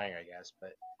thinking about retiring, I guess.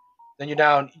 But then you're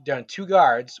down two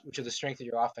guards, which are the strength of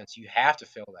your offense. You have to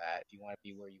fill that if you want to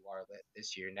be where you are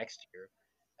this year, next year.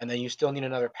 And then you still need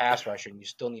another pass rusher, and you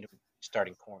still need a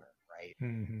starting corner, right?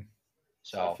 Mm-hmm.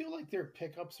 So I feel like their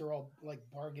pickups are all like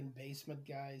bargain basement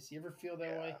guys. You ever feel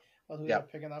that way about who they're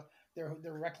picking up? Their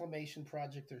reclamation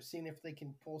project. They're seeing if they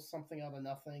can pull something out of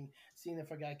nothing, seeing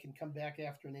if a guy can come back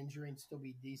after an injury and still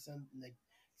be decent, and they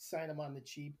sign him on the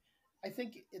cheap. I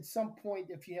think at some point,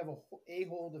 if you have a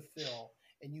hole to fill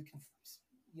and you can,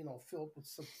 fill it with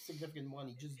some significant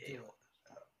money, just do it.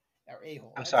 Or a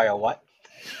hole. I'm sorry, a what?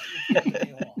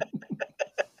 A-hole.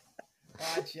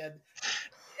 Watch it.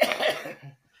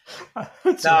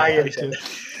 No, I hear you.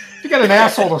 You got an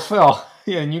asshole to fill.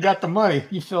 Yeah, and you got the money.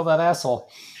 You fill that asshole.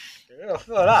 You'll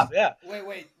fill it up, yeah.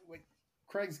 Wait.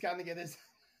 Craig's got to get his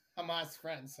Hamas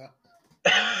friend, so. All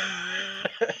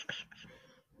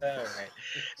right.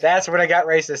 That's when I got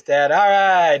racist, Dad. All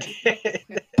right.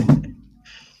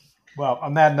 Well,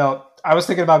 on that note, I was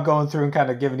thinking about going through and kind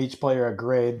of giving each player a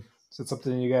grade. Is that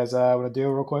something you guys want to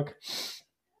do real quick?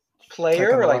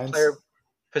 Player or like player?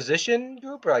 position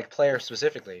group or like player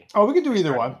specifically? Oh, we can do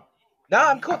either one. No,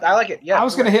 I'm cool. I like it. Yeah. I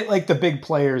was going to hit like the big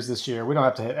players this year. We don't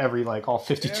have to hit all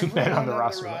 52 men on the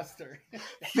roster.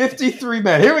 53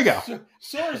 men. Here we go.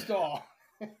 Sorsdahl.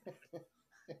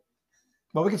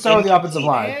 Well, we can start with the offensive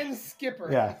line. And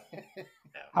Skipper. Yeah.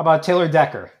 How about Taylor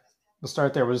Decker? We'll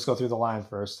start there. We'll just go through the line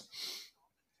first.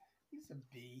 He's a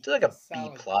B. It's like a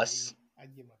B plus.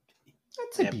 I'd give him a B.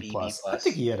 I'd say B plus. I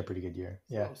think he had a pretty good year.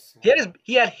 Yeah.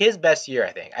 He had his best year,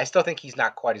 I think. I still think he's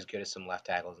not quite as good as some left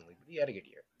tackles in the league, but he had a good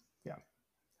year. Yeah.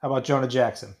 How about Jonah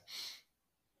Jackson?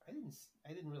 I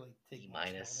didn't really take B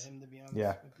minus him, to be honest.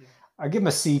 Yeah. I give him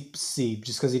a C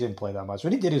just because he didn't play that much.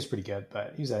 When he did, he was pretty good,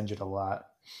 but he was injured a lot.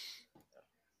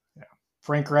 Yeah.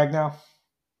 Frank Ragnow?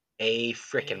 A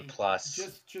freaking plus.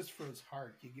 Just for his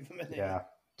heart, you give him an A. Yeah.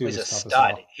 Dude, he's a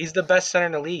stud. He's the best center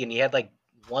in the league, and he had like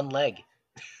one leg.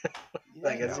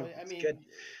 Good.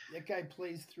 That guy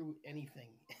plays through anything.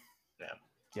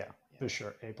 Yeah, for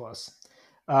sure. A plus.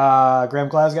 Graham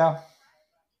Glasgow?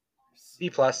 B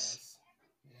plus.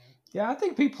 Yeah, I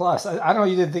think B plus. I don't know.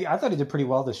 You didn't think? I thought he did pretty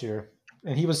well this year,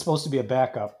 and he was supposed to be a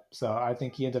backup, so I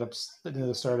think he ended up in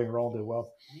the starting role and did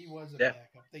well. He was a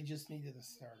backup. They just needed a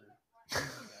starter.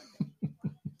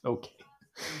 Okay.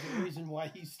 There's a reason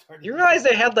why he started. You realize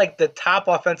they had like the top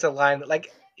offensive line,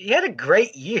 like he had a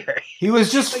great year. He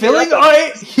was just filling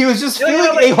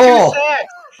a hole.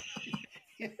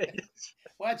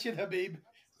 Watch it, Habib.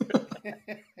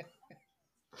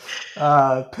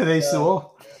 Penei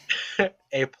Sewell.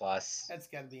 A plus. That's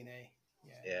got to be an A.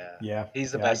 Yeah.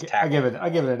 He's the best tackle. I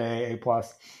give it an A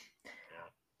plus.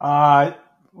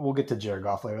 We'll get to Jared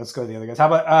Goff later. Let's go to the other guys. How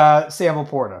about Sam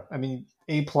Laporta? I mean,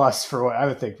 A plus for what I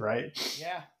would think, right?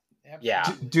 Yeah. Absolutely.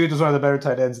 Yeah. Dude was one of the better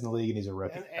tight ends in the league, and he's a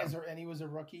rookie. And he was a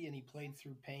rookie, and he played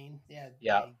through pain.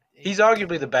 Yeah. He's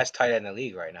arguably the best tight end in the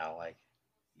league right now. Like,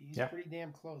 he's pretty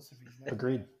damn close. If he's not.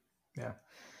 Agreed. Yeah.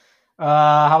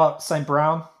 How about St.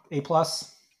 Brown? A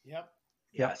plus. Yep.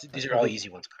 Yeah. These are all easy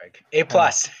ones, Craig. A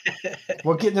plus.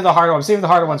 We'll get into the harder ones. I'm saving the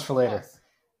harder ones for later.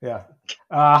 Yeah.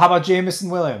 How about Jamison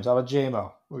Williams? How about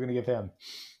JMO? We're gonna give him.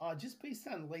 Just based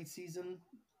on late season,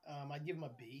 I'd give him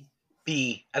a B.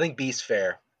 B. I think B's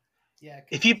fair. Yeah.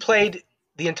 If he played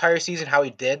the entire season how he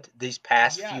did these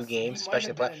past few games,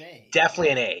 especially definitely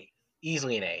an A.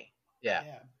 Easily an A. Yeah.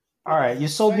 All right. You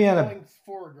sold me on a going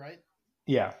forward, right?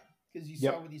 Yeah. Because you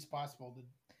saw what he's possible to.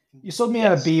 You sold me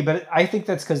on a B, but I think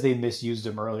that's because they misused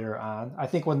him earlier on. I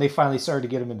think when they finally started to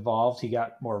get him involved, he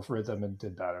got more rhythm and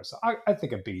did better. So I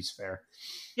think a B is fair.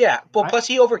 Yeah, but plus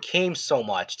he overcame so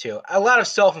much too. A lot of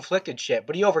self-inflicted shit,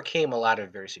 but he overcame a lot of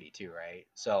adversity too, right?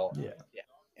 So yeah.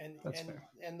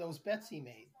 And those bets he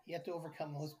made, he had to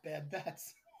overcome those bad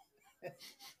bets.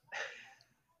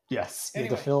 Yes, he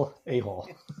had to fill a hole.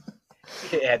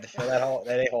 He had to fill that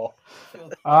a-hole.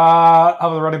 How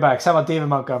about the running backs? How about David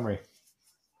Montgomery?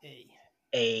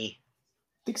 A.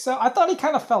 Think so? I thought he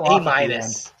kind of fell off. A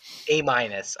minus. A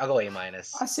minus. I'll go A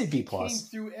minus. I say B plus. He came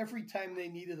through every time they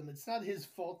needed him. It's not his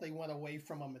fault they went away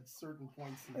from him at certain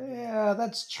points. Yeah,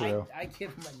 that's true. I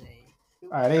give him an A.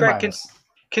 All right, A minus.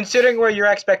 Considering where your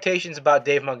expectations about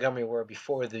Dave Montgomery were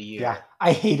before the year. Yeah,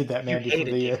 I hated that man before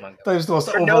the year. I thought he was the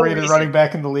most For overrated running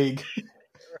back in the league.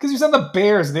 Because he was on the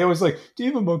Bears, and they always like,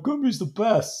 David Montgomery's the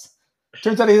best.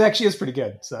 Turns out he actually is pretty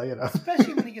good. So, you know.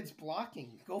 Especially when he gets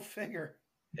blocking. Go figure.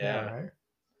 Yeah.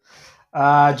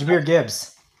 Right. Jahmyr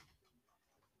Gibbs.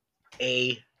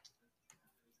 A.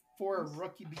 For a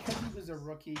rookie, because he was a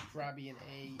rookie, probably an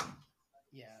A.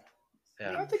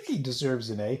 Yeah. I think he deserves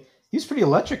an A. He was pretty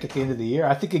electric at the end of the year.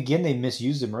 I think, again, they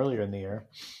misused him earlier in the year.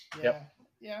 Yeah.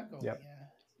 Yeah, I'll go. Yep.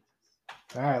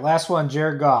 Yeah. All right, last one,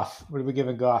 Jared Goff. What are we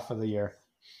giving Goff for the year?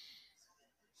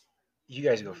 You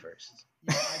guys go first.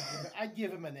 Yeah, I'd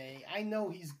give him an A. I know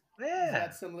he's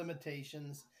got some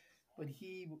limitations, but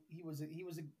he was good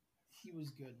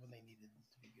when they needed him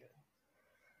to be good.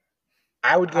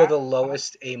 I would go the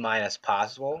lowest A minus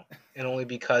possible, and only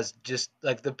because just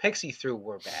like the picks he threw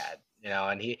were bad, you know.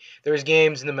 And there was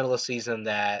games in the middle of the season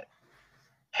that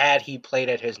had he played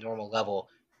at his normal level,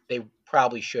 they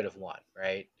probably should have won,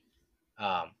 right?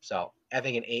 So I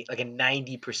think an 8, like a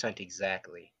 90%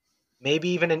 exactly. Maybe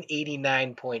even an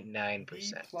 89.9%.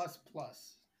 B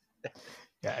plus.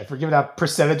 Yeah, if we're giving out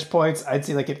percentage points, I'd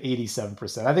say like an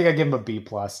 87%. I think I'd give him a B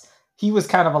plus. He was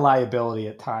kind of a liability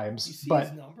at times. You see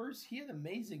his numbers? He had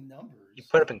amazing numbers. He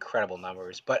put up incredible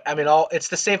numbers. But I mean, it's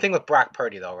the same thing with Brock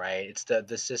Purdy though, right? It's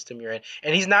the system you're in.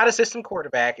 And he's not a system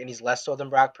quarterback, and he's less so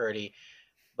than Brock Purdy,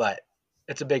 but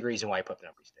it's a big reason why he put the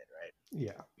numbers he did,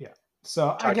 right? Yeah.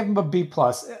 So I give him a B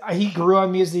plus. He grew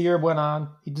on me as the year went on.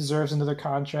 He deserves another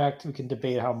contract. We can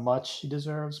debate how much he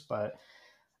deserves, but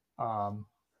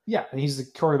Yeah, and he's the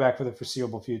quarterback for the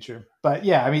foreseeable future. But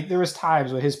yeah, I mean, there was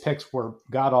times when his picks were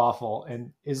god awful,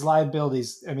 and his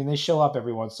liabilities. I mean, they show up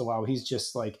every once in a while. He's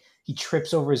just like he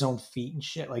trips over his own feet and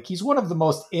shit. Like he's one of the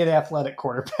most inathletic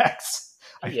quarterbacks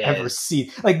I've ever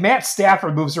seen. Like Matt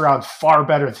Stafford moves around far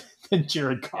better than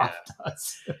Jared Goff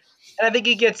does. And I think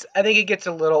he gets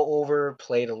a little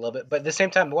overplayed a little bit. But at the same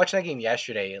time, watching that game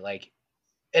yesterday, like.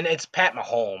 And it's Pat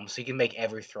Mahomes, so he can make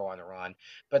every throw on the run.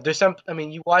 But there's some, I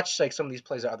mean, you watch like some of these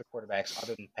plays that other quarterbacks,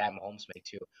 other than Pat Mahomes, make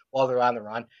too, while they're on the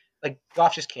run. Like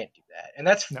Goff just can't do that, and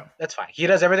that's fine. He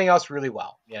does everything else really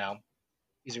well. You know,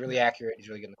 he's really accurate. He's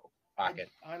really good in the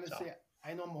pocket. Honestly,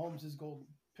 I know Mahomes is gold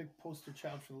pick poster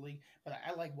child for the league, but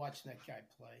I like watching that guy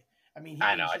play. I mean,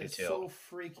 he's so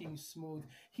freaking smooth.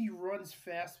 He runs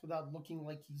fast without looking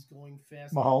like he's going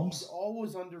fast. Mahomes? He's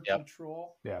always under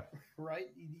control. Yeah. Right?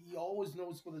 He always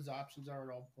knows what his options are at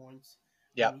all points.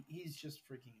 Yeah. I mean, he's just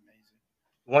freaking amazing.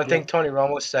 One thing Tony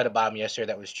Romo said about him yesterday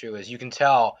that was true is you can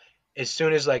tell as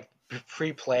soon as like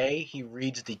pre-play, he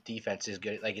reads the defense as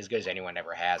good as anyone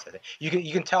ever has. I think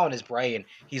you can tell in his brain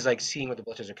he's like seeing what the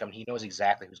blitzers are coming. He knows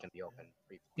exactly who's going to be open.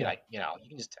 Yeah. You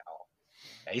can just tell.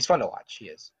 Yeah, he's fun to watch. He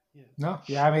is. No,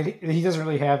 yeah, I mean, he doesn't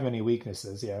really have many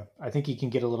weaknesses. Yeah, I think he can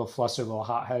get a little flustered, a little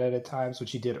hot-headed at times,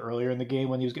 which he did earlier in the game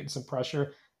when he was getting some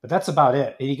pressure. But that's about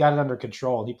it. He got it under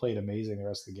control, and he played amazing the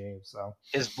rest of the game. So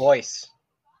his voice,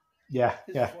 his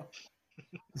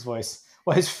voice.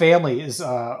 Well, his family is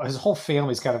his whole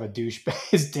family is kind of a douche.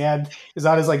 His dad is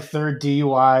on his like third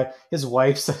DUI. His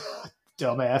wife's a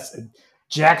dumbass, and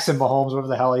Jackson Mahomes, whatever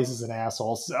the hell he is an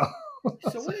asshole. So what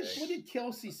did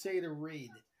Kelsey say to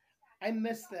Reed? I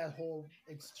missed that whole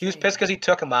exchange. He was pissed because he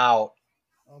took him out,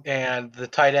 and the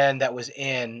tight end that was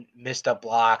in missed a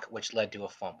block, which led to a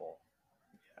fumble.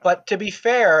 But to be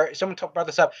fair, someone brought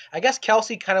this up. I guess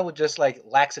Kelsey kind of would just like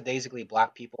lackadaisically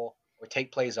block people or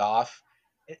take plays off.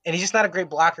 And he's just not a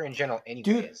great blocker in general anyways.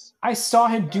 Dude, I saw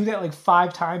him do that like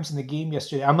 5 times in the game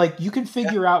yesterday. I'm like, you can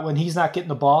figure out when he's not getting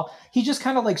the ball. He just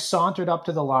kind of like sauntered up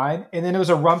to the line, and then it was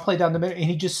a run play down the middle, and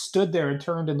he just stood there and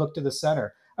turned and looked to the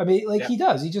center. I mean, like he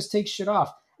does. He just takes shit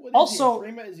off. Also,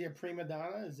 is he a prima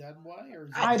donna? Is that why? Or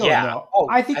is I don't know.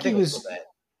 I think he was a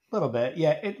little bit.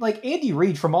 Yeah, like Andy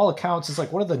Reid, from all accounts, is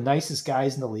like one of the nicest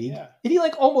guys in the league. Yeah. And he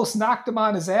like almost knocked him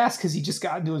on his ass because he just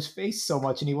got into his face so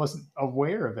much and he wasn't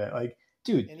aware of it. Like,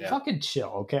 dude, fucking chill,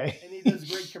 okay? And he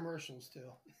does great commercials too.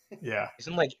 Yeah, he's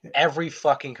in like every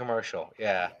fucking commercial.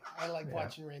 Yeah, I like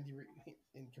watching Andy Reid.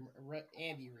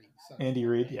 Andy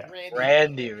Reid, yeah.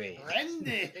 Randy Reid.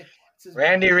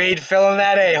 Randy Reid filling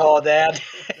that a-hole, Dad.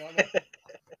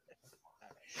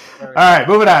 All right,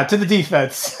 moving on to the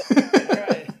defense.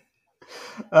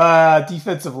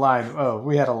 Defensive line. Oh,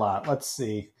 we had a lot. Let's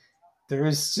see. There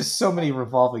is just so many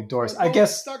revolving doors. I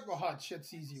guess. Start with Hutch.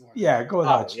 It's easy one. Yeah, go with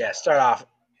Hutch. Yeah, start off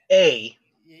A,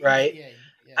 right? Yeah.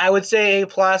 I would say A+,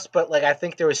 but like I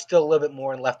think there was still a little bit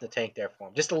more left in the tank there for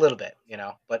him. Just a little bit,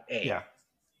 but A. Yeah.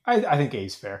 I think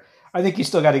A's fair. I think you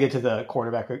still got to get to the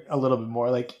quarterback a little bit more.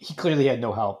 Like, he clearly had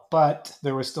no help, but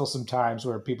there was still some times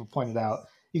where people pointed out,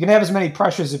 you can have as many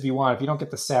pressures if you want. If you don't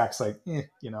get the sacks, So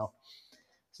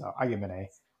I give him an A.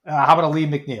 How about a Lee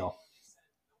McNeil?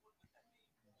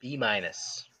 B-. Yeah,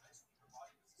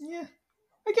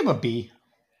 I give him a B.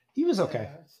 He was okay.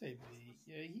 Yeah, I'd say B.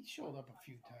 Yeah, he showed up a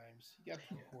few times. He got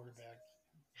to the quarterback.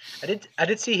 I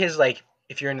did see his, like,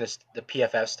 if you're in the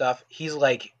PFF stuff, he's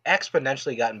like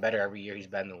exponentially gotten better every year he's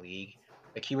been in the league.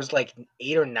 Like he was like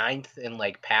 8th or 9th in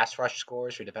like pass rush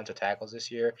scores for defensive tackles this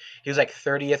year. He was like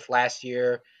 30th last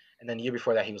year, and then the year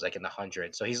before that he was like in the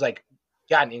 100s. So he's like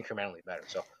gotten incrementally better.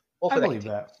 So hopefully I believe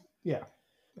that. Yeah.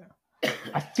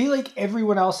 I feel like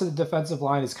everyone else in the defensive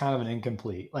line is kind of an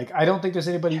incomplete. Like, I don't think there's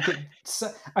anybody who could.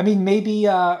 I mean, maybe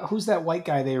who's that white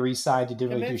guy they re-signed who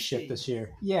didn't really do shit this year?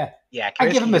 Yeah, I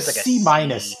give him a C-.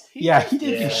 Yeah, he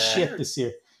didn't do shit this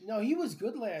year. No, he was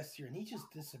good last year, and he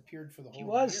just disappeared for the whole year.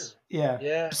 He was.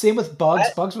 Yeah. Same with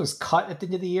Bugs. Bugs was cut at the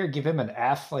end of the year. Give him an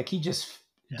F. Like, he just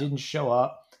didn't show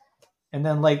up. And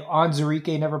then, like,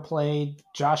 Onzarike never played.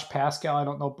 Josh Pascal, I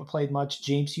don't know, played much.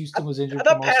 James Houston was injured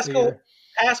for most of the year.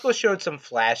 Pascal showed some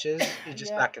flashes. He's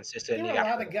just not consistent. There were a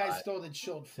lot of guys, though, that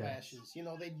showed flashes.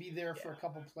 They'd be there for a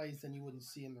couple plays, then you wouldn't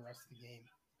see him the rest of the game.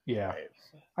 Yeah. Right.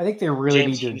 I think they really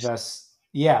need to invest.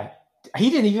 Yeah. He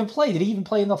didn't even play. Did he even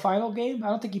play in the final game? I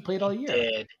don't think he played all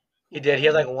year. He did. He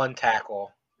had like one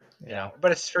tackle.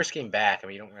 But it's his first game back. I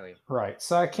mean, you don't really. Right.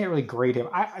 So I can't really grade him.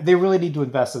 They really need to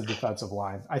invest in the defensive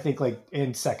line. I think, like,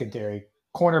 in secondary,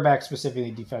 cornerback,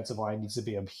 specifically defensive line, needs to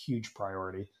be a huge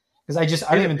priority. Because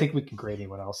I don't even think we can grade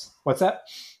anyone else. What's that?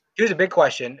 Here's a big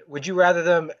question. Would you rather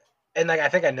them And like I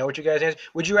think I know what you guys answer.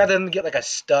 Would you rather them get like a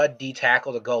stud D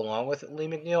tackle to go along with Lee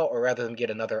McNeil, or rather than get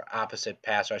another opposite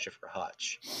pass rusher for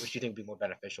Hutch? Which do you think would be more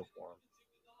beneficial for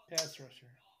him? Pass rusher.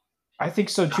 I think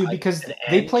so too because An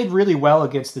they end? played really well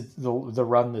against the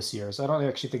run this year. So I don't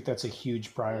actually think that's a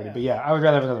huge priority. Yeah. But yeah, I would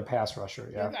rather have another pass rusher.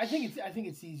 Yeah. I think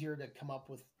it's easier to come up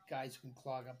with guys who can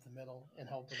clog up the middle and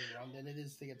help with the run than it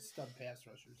is to get stud pass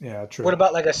rushers. Yeah, true. What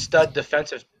about like a stud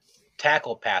defensive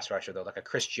tackle pass rusher though, like a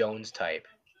Chris Jones type?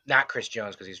 Not Chris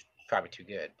Jones because he's probably too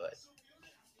good, but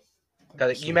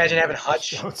because you imagine having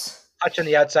Hutch on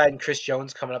the outside and Chris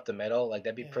Jones coming up the middle, like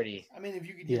that'd be pretty. I mean, if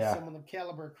you could get someone of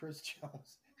caliber Chris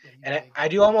Jones. And I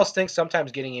do almost think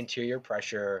sometimes getting interior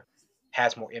pressure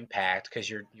has more impact because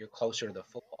you're closer to the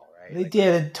football, right? They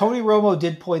did, and Tony Romo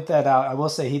did point that out. I will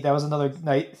say that was another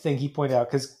thing he pointed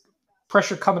out because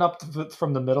pressure coming up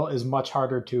from the middle is much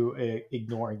harder to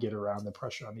ignore and get around than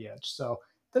pressure on the edge. So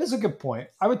that is a good point.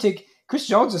 I would take Chris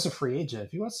Jones as a free agent.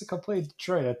 If he wants to come play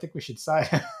Detroit, I think we should sign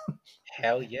him.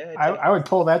 Hell yeah. I would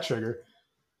pull that trigger.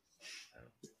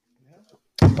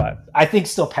 But I think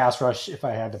still pass rush if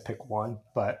I had to pick one.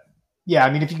 But yeah,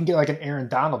 I mean, if you can get like an Aaron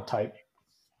Donald type,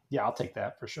 yeah, I'll take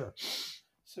that for sure.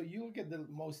 So you look at the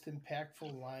most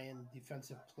impactful Lion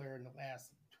defensive player in the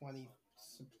last 20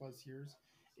 plus years.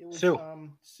 It was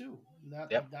Sue, not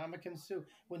Dominican Sue.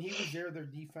 When he was there, their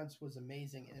defense was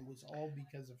amazing, and it was all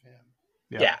because of him.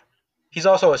 Yeah. He's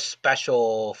also a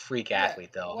special freak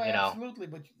athlete, though. Well, you know, absolutely.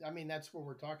 But I mean, that's what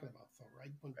we're talking about, though,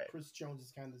 right? When Chris Jones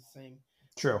is kind of the same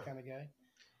kind of guy.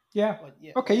 Yeah.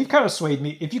 Okay, you've kind of swayed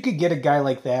me. If you could get a guy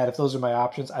like that, if those are my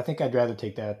options, I think I'd rather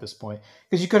take that at this point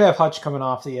because you could have Hutch coming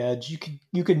off the edge.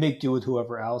 You could make do with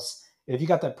whoever else. If you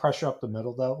got that pressure up the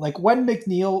middle, though, like when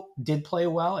McNeil did play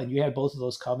well and you had both of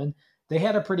those coming, they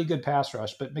had a pretty good pass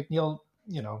rush. But McNeil,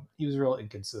 he was real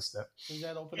inconsistent. Does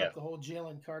that open up the whole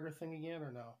Jalen Carter thing again,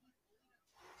 or no?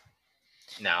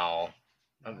 No,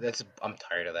 I'm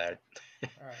tired of that.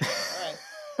 All right.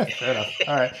 Fair enough.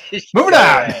 All right, moving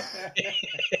on.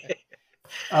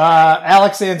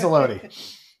 Alex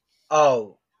Anzalone.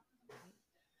 Oh,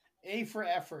 A for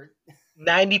effort.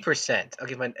 90%. I'll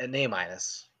give him an A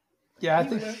minus. Yeah, I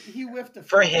think he whiffed a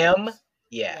for him.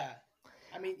 Yeah.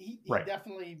 I mean, he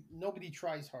definitely nobody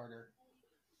tries harder.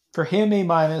 For him, A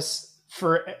minus.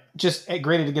 For just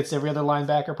graded against every other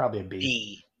linebacker, probably a B.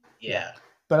 B. Yeah.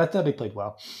 But I thought he played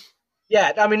well.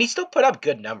 Yeah, I mean, he still put up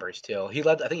good numbers too. I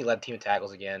think he led team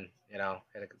tackles again.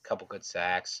 Had a couple good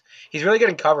sacks. He's really good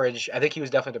in coverage. I think he was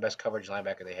definitely the best coverage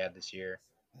linebacker they had this year.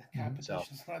 The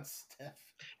competition's not stiff.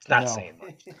 It's not saying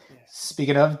much.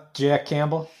 Speaking of Jack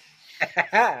Campbell,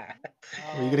 what are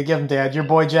you gonna give him, Dad? Your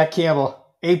boy Jack Campbell,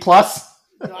 A plus.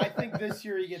 No, I think this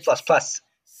year he gets plus.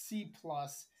 C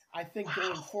plus. I think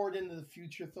going forward into the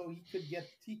future, though,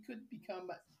 he could become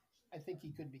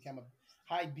a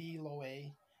high B, low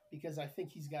A, because I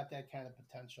think he's got that kind of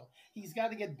potential. He's got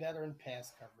to get better in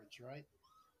pass coverage, right?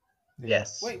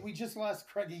 Yes. Wait, we just lost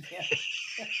Craig again.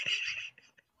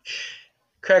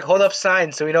 Craig, hold up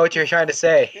signs so we know what you're trying to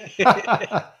say.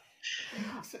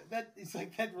 It's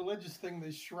like that religious thing,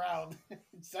 the shroud.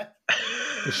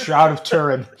 The Shroud of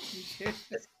Turin.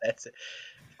 That's it.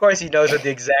 Of course he knows what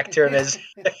the exact term is.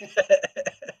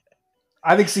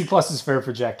 I think C plus is fair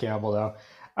for Jack Campbell, though.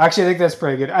 Actually, I think that's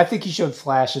pretty good. I think he showed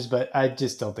flashes, but I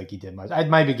just don't think he did much. I'd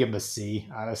maybe give him a C,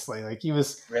 honestly. Like he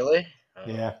was really.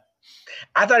 Yeah.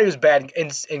 I thought he was bad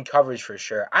in coverage for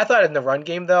sure. I thought in the run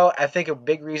game, though, I think a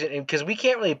big reason, because we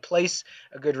can't really place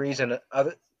a good reason.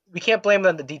 We can't blame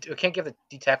them. We can't give the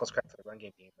D tackles credit for the run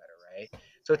game being better, right?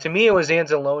 So to me, it was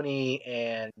Anzalone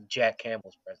and Jack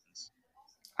Campbell's presence.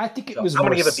 I think it was. I'm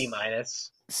going to give a B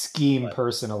minus. Scheme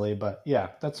personally, but yeah,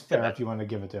 that's fair if you want to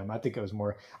give it to him. I think it was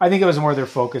more their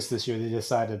focus this year. They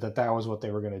decided that was what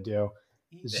they were going to do.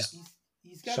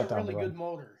 He's got a really good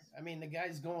motor. I mean, the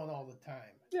guy's going all the time.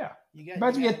 Yeah.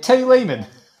 Reminds me of Teddy Lehman.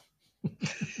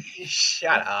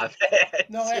 Shut up.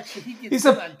 No, actually, he gets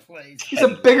on plays. He's a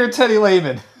bigger Teddy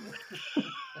Lehman.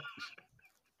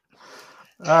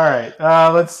 All right.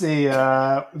 Let's see.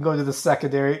 We'll go to the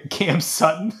secondary. Cam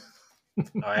Sutton. Oh,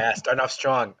 yeah. Starting off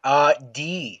strong.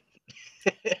 D.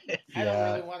 I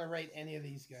don't really want to rate any of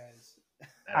these guys.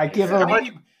 I give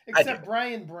him... Except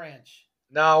Brian Branch.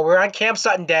 No, we're on Cam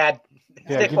Sutton, Dad.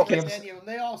 Yeah,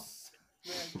 they all...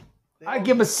 I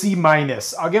give him a C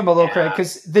minus. I'll give him a little credit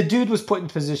because the dude was put in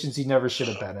positions he never should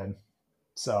have been in.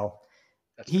 So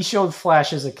he showed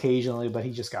flashes occasionally, but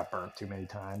he just got burnt too many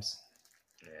times.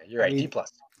 Yeah, you're right. D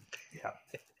plus. Yeah.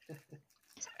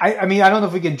 I mean, I don't know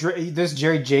if we can. There's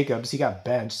Jerry Jacobs. He got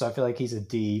benched, so I feel like he's a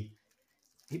D.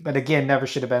 But again, never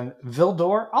should have been.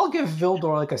 Vildor, I'll give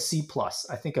Vildor like a C plus.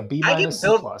 I think a B minus,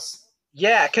 C plus.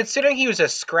 Yeah, considering he was a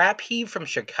scrap heap from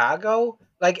Chicago,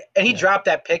 and he Yeah. dropped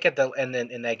that pick and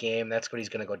then in that game. That's what he's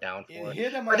gonna go down It for.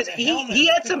 hit him But on the he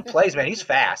helmet. had some plays, man. He's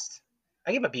fast.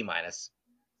 I give him a B minus.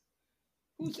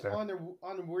 Who's Fair. on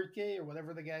Workay or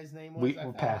whatever the guy's name was?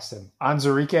 We're past him.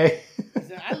 Anzurike.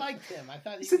 I liked him. I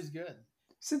thought he was good.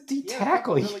 It's a D He had a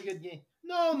couple tackle. really good games.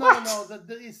 No.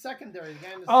 The secondary, the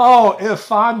guy in the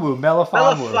Ifanwu,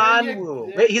 Melifonwu.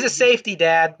 Melifonwu. Wait, he's a safety,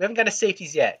 Dad. We haven't got his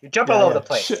safeties yet. You jump all over the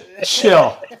place.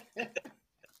 Chill.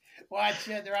 Watch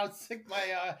it. They're out sick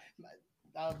my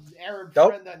Arab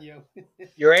Nope. friend on you.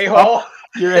 You're a-hole.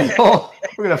 You're a-hole.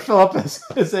 We're going to fill up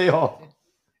his a-hole.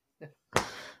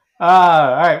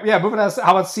 All right. Yeah, moving on.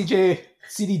 How about CD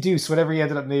Deuce, whatever he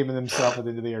ended up naming himself at the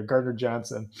end of the year? Gardner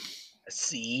Johnson. A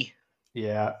C.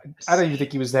 Yeah. I don't even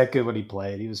think he was that good when he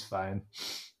played. He was fine.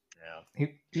 Yeah.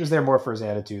 He was there more for his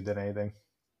attitude than anything.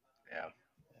 Yeah.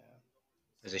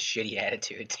 It was a shitty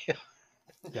attitude, too.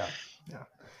 Yeah.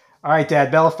 All right,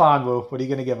 Dad. Melifonwu. What are you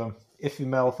going to give him? Iffy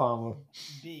Melifonwu.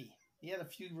 B. He had a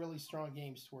few really strong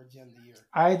games towards the end of the year.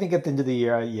 I think at the end of the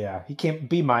year, yeah, he came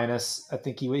B minus. I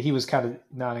think he was kind of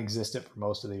non-existent for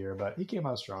most of the year, but he came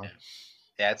out strong.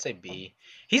 Yeah, I'd say B.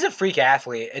 He's a freak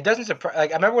athlete. It doesn't surprise.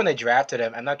 I remember when they drafted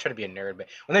him. I'm not trying to be a nerd, but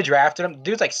when they drafted him,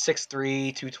 dude's like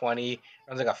 6'3", 220,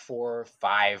 runs like a 4.5,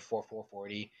 4.4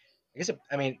 40.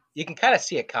 I mean, you can kind of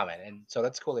see it coming, and so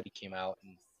that's cool that he came out.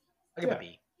 And I'll give him a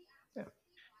B. Yeah.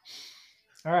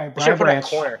 All right, Brian Branch.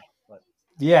 Corner. But...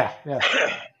 Yeah.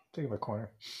 Take him a corner.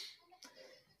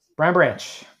 Brian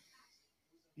Branch.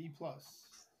 B plus.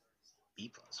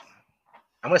 B plus.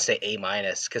 I'm gonna say A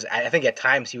minus because I think at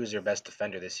times he was their best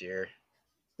defender this year.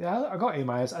 Yeah, I'll go A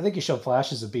minus. I think he showed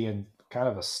flashes of being kind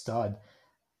of a stud.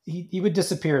 He would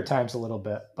disappear at times a little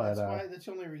bit, but that's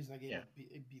the only reason I gave him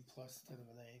a B plus instead of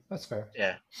an A. That's fair.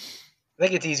 Yeah, I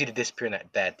think it's easy to disappear in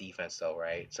that defense, though,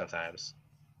 right? Sometimes.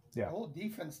 Yeah. The whole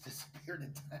defense disappeared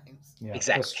at times. Yeah,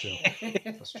 exactly.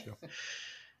 That's true.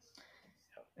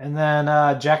 And then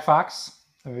Jack Fox.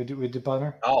 We did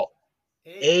Bunner. Oh,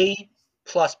 A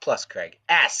plus, Craig.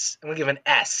 S. I'm gonna give an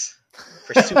S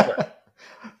for super.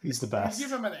 He's the best. You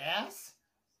give him an S?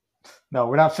 No,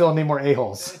 we're not filling any more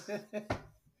a-holes.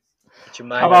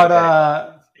 How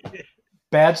about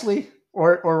Badgley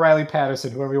or Riley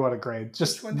Patterson, whoever you want to grade?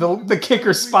 Just the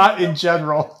kicker spot in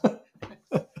general.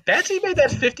 Badgley made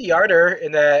that 50-yarder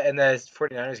in the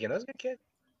 49ers game. That was a good kid.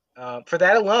 For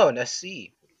that alone, a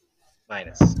C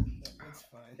minus. That's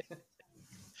fine.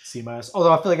 C minus.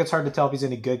 Although I feel like it's hard to tell if he's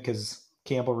any good because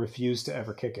Campbell refused to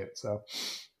ever kick it. So,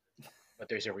 but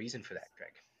there's a reason for that, Craig.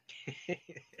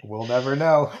 We'll never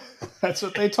know. That's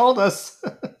what they told us.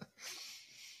 All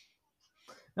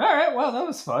right. Well, that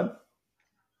was fun.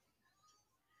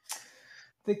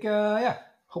 I think,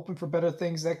 hoping for better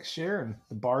things next year, and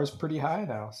the bar is pretty high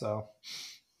now. So,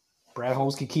 Brad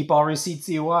Holmes can keep all receipts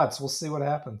he wants. We'll see what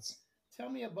happens. Tell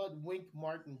me about Wink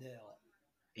Martindale.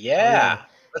 Yeah.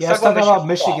 Let's talk about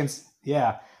Michigan's.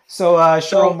 Yeah. So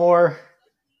Sherrone Moore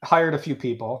hired a few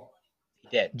people. He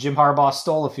did. Jim Harbaugh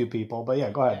stole a few people, but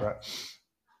yeah, go ahead, Brett.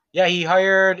 Yeah, he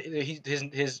hired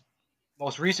his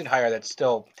most recent hire that's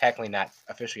still technically not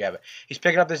officially yet, but he's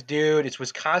picking up this dude. It's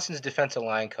Wisconsin's defensive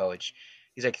line coach.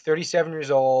 He's like 37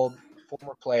 years old,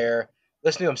 former player.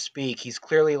 Listen to him speak. He's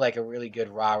clearly like a really good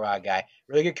rah-rah guy.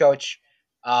 Really good coach.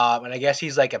 And I guess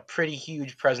he's like a pretty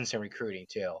huge presence in recruiting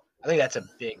too. I think that's a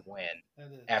big win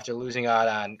after losing out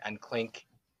on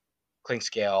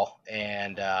Clinkscale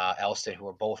and Elston, who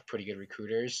are both pretty good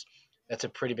recruiters. That's a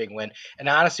pretty big win. And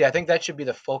honestly, I think that should be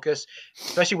the focus,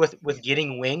 especially with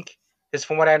getting Wink, because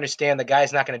from what I understand, the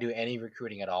guy's not going to do any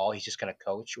recruiting at all. He's just going to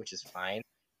coach, which is fine.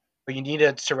 But you need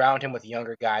to surround him with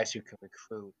younger guys who can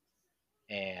recruit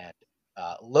and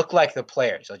look like the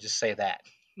players. I'll just say that.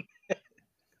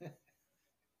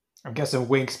 I'm guessing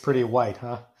Wink's pretty white,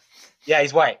 huh? Yeah,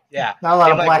 he's white. Yeah. Not a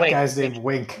lot of black guys named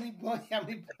Wink. How many black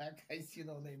guys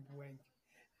named Wink?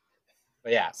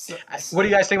 But yeah. What do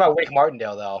you guys think about Wink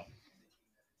Martindale, though?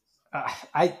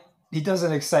 He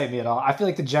doesn't excite me at all. I feel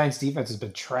like the Giants' defense has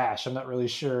been trash. I'm not really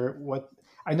sure what.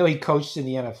 I know he coached in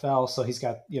the NFL, so he's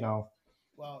got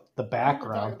the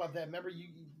background. We were talking about that. Remember,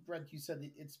 Brett, you said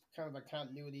it's kind of a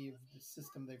continuity of the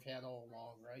system they've had all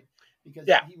along, right? Because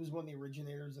he was one of the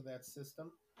originators of that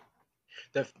system.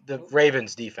 The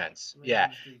Ravens defense.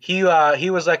 Defense. He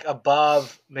was like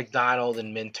above McDonald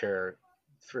and Minter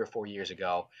 3 or 4 years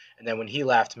ago, and then when he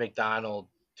left, McDonald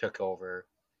took over.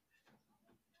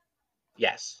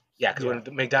 Yes. Yeah, because when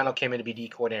McDonald came in to be D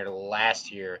coordinator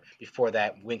last year, before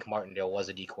that, Wink Martindale was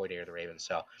a D coordinator of the Ravens.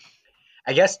 So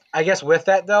I guess with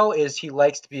that, though, is he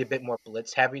likes to be a bit more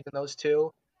blitz heavy than those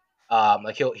two.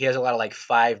 He has a lot of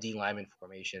 5 D lineman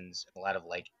formations, and a lot of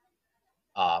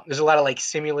There's a lot of like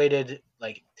simulated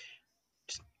like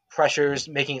pressures,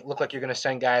 making it look like you're going to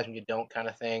send guys when you don't, kind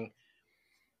of thing.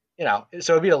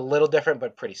 So it'd be a little different,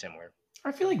 but pretty similar.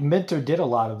 I feel like Minter did a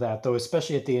lot of that though,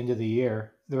 especially at the end of the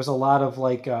year. There was a lot of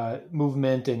like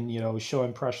movement and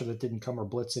showing pressure that didn't come or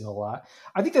blitzing a lot.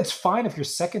 I think that's fine if your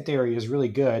secondary is really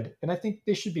good, and I think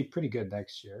they should be pretty good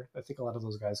next year. I think a lot of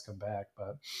those guys come back,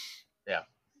 but Yeah.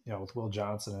 with Will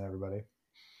Johnson and everybody.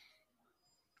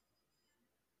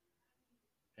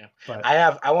 Yeah. But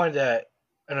I wanted to.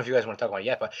 I don't know if you guys want to talk about it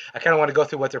yet, but I kind of want to go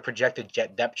through what their projected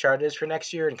jet depth chart is for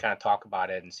next year and kind of talk about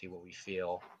it and see what we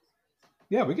feel.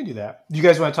 yeah, we can do that. Do you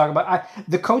guys want to talk about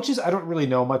the coaches? I don't really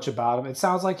know much about him. It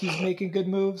sounds like he's making good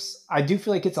moves. I do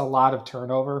feel like it's a lot of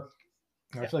turnover.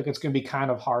 I Yeah. feel like it's going to be kind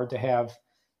of hard to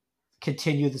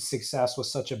continue the success with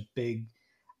such a big.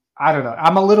 I don't know.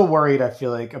 I'm a little worried. I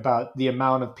feel like about the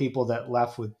amount of people that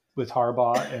left with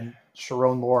Harbaugh and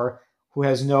Sharon Moore, who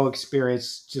has no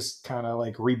experience, just kind of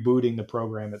like rebooting the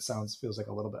program. It feels like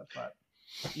a little bit, but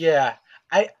Yeah,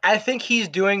 I think he's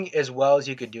doing as well as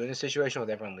he could do in this situation with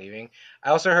everyone leaving. I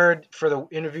also heard for the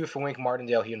interview for Wink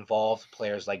Martindale, he involved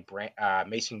players like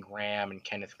Mason Graham and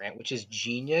Kenneth Grant, which is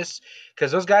genius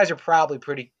because those guys are probably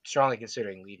pretty strongly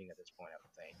considering leaving at this point, I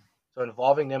would think. So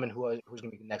involving them and who's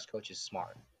going to be the next coach is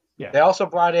smart. yeah, They also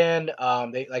brought in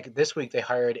they like this week they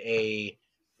hired a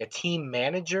team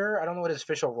manager. I don't know what his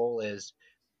official role is,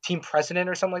 team president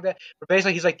or something like that. But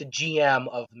basically, he's like the GM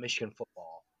of Michigan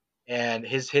football, and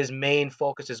his main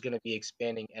focus is going to be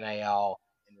expanding NIL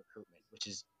and recruitment, which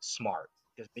is smart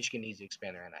because Michigan needs to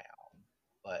expand their NIL.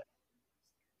 But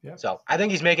yeah, so I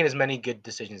think he's making as many good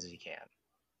decisions as he can.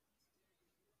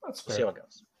 that's We'll see fair. how it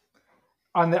goes.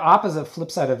 On the opposite flip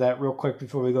side of that, real quick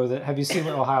before we go, have you seen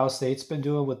what Ohio State's been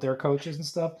doing with their coaches and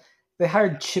stuff? They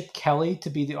hired Chip Kelly to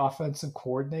be the offensive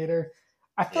coordinator.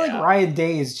 I feel like Yeah. Ryan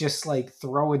Day is just like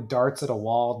throwing darts at a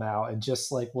wall now and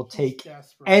just like will take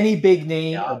desperate. any big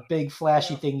name Yeah. or big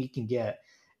flashy thing he can get.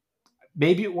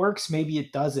 Maybe it works, maybe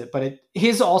it doesn't, but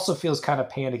his also feels kind of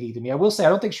panicky to me. I will say I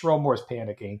don't think Sharon Moore is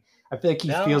panicking. I feel like he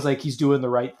No. feels like he's doing the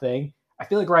right thing. I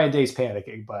feel like Ryan Day's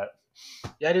panicking, but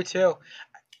Yeah, I do too.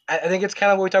 I think it's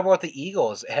kind of what we talk about with the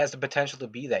Eagles. It has the potential to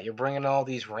be that you're bringing all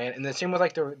these and the same with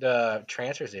like the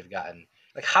transfers they've gotten.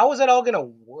 Like, how is that all gonna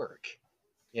work?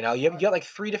 You got like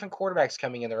three different quarterbacks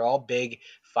coming in. They're all big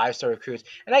 5-star recruits,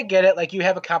 and I get it. Like, you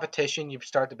have a competition, you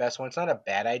start the best one. It's not a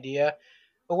bad idea,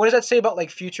 but what does that say about like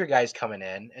future guys coming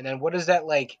in? And then what does that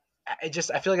like? I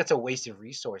feel like it's a waste of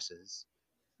resources.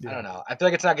 I yeah. don't know. I feel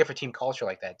like it's not good for team culture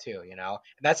like that too. And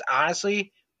that's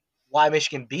honestly why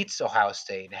Michigan beats Ohio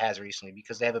State and has recently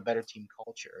because they have a better team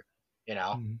culture. You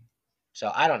know, Mhm. so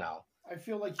I don't know. I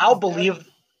feel like I'll believe.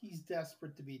 he's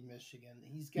desperate to beat Michigan.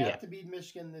 He's got Yeah. to beat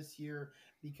Michigan this year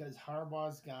because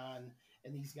Harbaugh's gone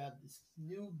and he's got this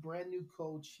brand new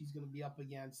coach he's going to be up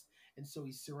against. And so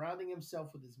he's surrounding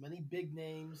himself with as many big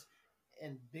names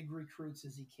and big recruits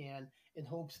as he can in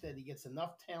hopes that he gets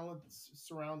enough talent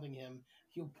surrounding him,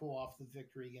 he'll pull off the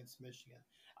victory against Michigan.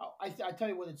 I tell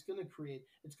you what it's going to create.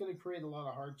 It's going to create a lot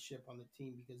of hardship on the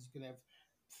team because he's going to have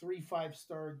 3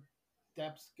 5-star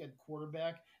depth at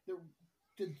quarterback.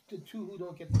 The two who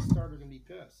don't get the start are going to be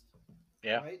pissed.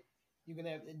 Yeah. Right? You're going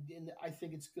to have, and I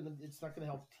think it's not going to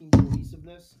help team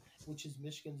cohesiveness, which is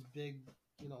Michigan's big,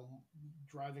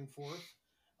 driving force.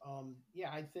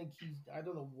 I think I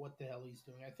don't know what the hell he's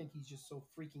doing. I think he's just so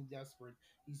freaking desperate.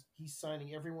 He's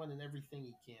signing everyone and everything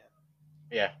he can.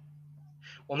 Yeah.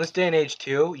 Well, in this day and age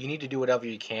too, you need to do whatever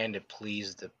you can to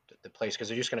please the players because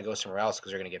they're just going to go somewhere else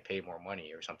because they're going to get paid more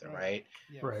money or something, right?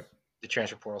 Yes. Right. The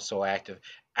transfer portal's so active.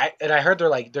 I heard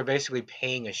they're basically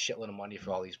paying a shitload of money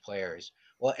for all these players.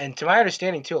 Well, and to my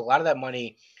understanding too, a lot of that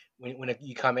money when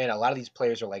you come in, a lot of these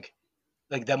players are like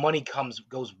that money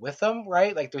goes with them,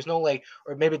 right? Like there's no like,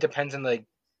 or maybe it depends on like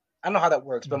I don't know how that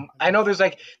works, but I know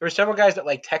there were several guys that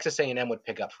like Texas A&M would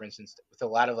pick up, for instance, with a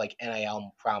lot of like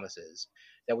NIL promises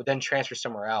that would then transfer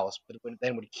somewhere else, but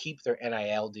then would keep their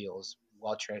NIL deals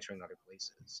while transferring other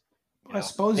places. I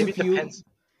suppose Maybe if it depends.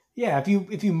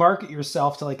 if you market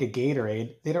yourself to like a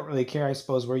Gatorade, they don't really care, I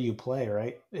suppose, where you play,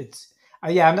 right?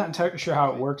 I'm not entirely sure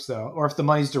how it works though, or if the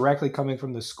money's directly coming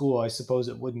from the school, I suppose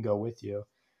it wouldn't go with you.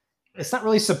 It's not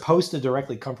really supposed to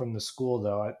directly come from the school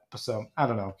though, so I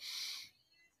don't know.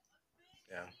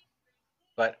 Yeah,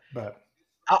 but But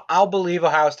I'll believe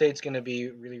Ohio State's going to be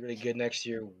really, really good next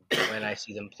year when I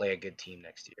see them play a good team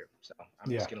next year. So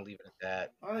I'm just going to leave it at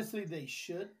that. Honestly, they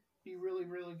should be really,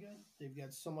 really good. They've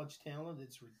got so much talent;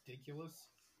 it's ridiculous.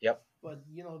 Yep. But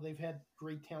they've had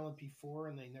great talent before,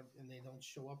 and they don't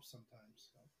show up sometimes.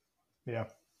 So. Yeah.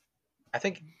 I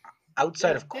think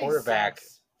outside of quarterback,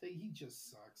 he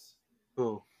just sucks.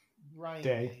 who? Ryan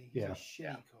Day, Day. He's a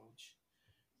shitty coach.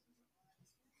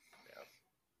 Yeah.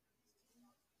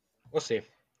 We'll see.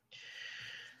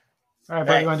 All right,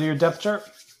 Brett, you want to do your depth chart?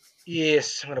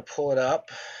 Yes, I'm gonna pull it up.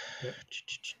 Okay.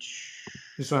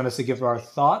 Just want us to give our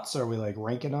thoughts. Are we like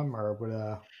ranking them, or what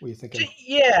are you thinking?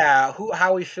 Yeah,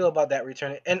 how we feel about that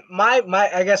return. And my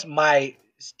I guess my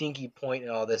stinky point in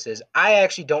all this is I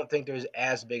actually don't think there's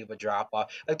as big of a drop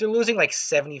off. Like they're losing like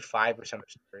 75% of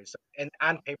starters, and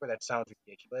on paper that sounds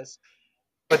ridiculous.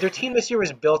 But their team this year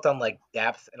is built on like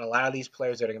depth, and a lot of these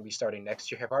players that are going to be starting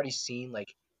next year have already seen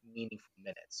like meaningful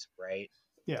minutes, right?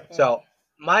 Yeah. So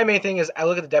my main thing is I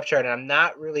look at the depth chart and I'm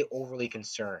not really overly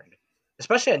concerned,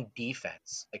 especially on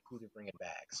defense, like who they're bringing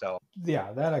back. So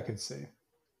yeah, that I could see.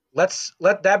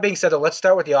 That being said, though, let's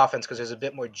start with the offense because there's a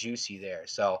bit more juicy there.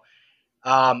 So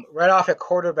right off at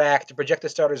quarterback, the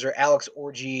projected starters are Alex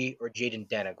Orji or Jaden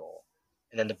Denegal,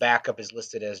 and then the backup is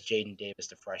listed as Jaden Davis,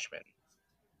 the freshman.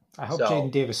 I hope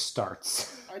Jaden Davis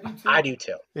starts. I do too. I do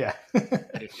too. Yeah. I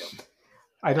do too.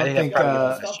 I don't think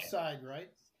upside, right?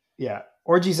 Yeah,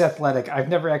 Orji's athletic. I've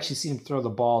never actually seen him throw the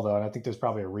ball though, and I think there's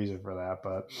probably a reason for that.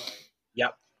 But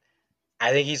yep,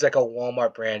 I think he's like a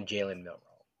Walmart brand Jalen Milroe.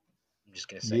 I'm just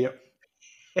gonna say. Yep.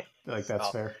 I feel like that's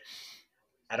fair.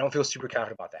 I don't feel super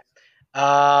confident about that.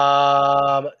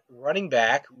 Running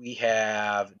back, we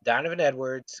have Donovan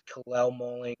Edwards, Kalel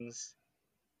Mullings,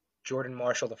 Jordan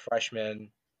Marshall, the freshman,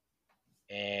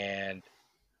 and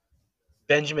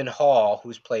Benjamin Hall,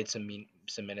 who's played some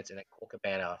minutes in it. Cole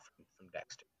Cabana from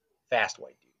Dexter, fast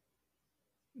white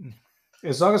dude.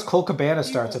 As long as Cole Cabana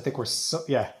starts, I think we're sold.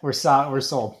 Yeah.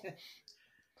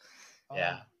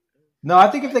 No, I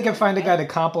think if they can find a guy to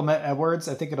complement Edwards,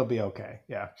 I think it'll be okay.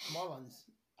 Yeah. Mullins.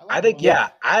 I think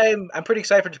I'm pretty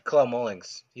excited for Kalel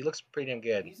Mullings. He looks pretty damn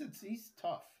good. He's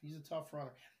tough. He's a tough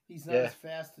runner. He's not as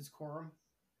fast as Corum,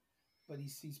 but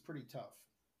he's pretty tough.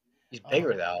 He's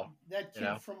bigger though. That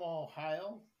kid from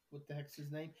Ohio, what the heck's his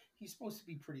name? He's supposed to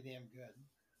be pretty damn good.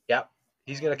 Yep.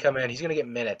 He's gonna come in. He's gonna get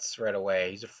minutes right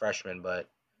away. He's a freshman, but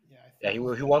he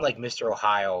won like Mr.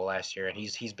 Ohio last year, and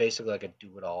he's basically like a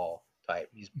do-it-all type.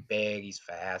 He's big. He's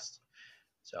fast.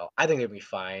 So I think they'll be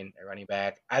fine at running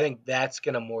back. I think that's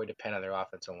gonna more depend on their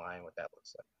offensive line, what that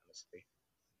looks like, honestly.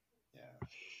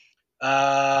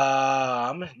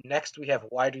 Next we have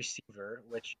wide receiver,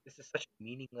 which this is such a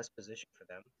meaningless position for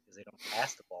them because they don't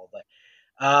pass the ball. But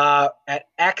at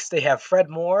X they have Fred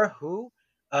Moore,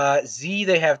 Z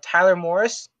they have Tyler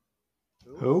Morris,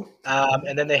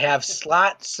 and then they have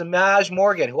slot Samaj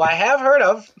Morgan, who I have heard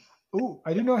of. Ooh,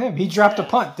 I do know him. He dropped a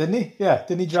punt, didn't he? Yeah,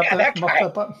 didn't he drop that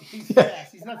punt? He's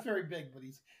fast. He's not very big, but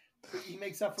he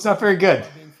makes up for. It's not very good.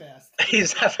 Being fast.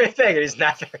 He's not very big. He's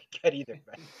not very good either.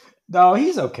 No,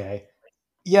 he's okay.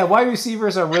 Yeah, wide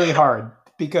receivers are really hard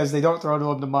because they don't throw to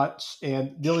him too much.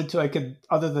 And the only two I could,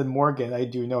 other than Morgan, I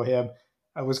do know him,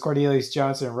 was Cornelius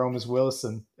Johnson and Romus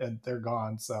Wilson, and they're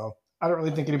gone. So I don't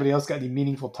really think anybody else got any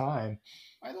meaningful time.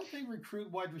 I don't think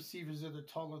recruit wide receivers that are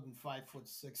taller than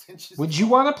 5'6". Would you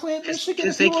want to play at Michigan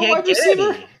if you were a wide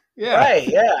receiver? Yeah. Right,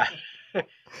 yeah.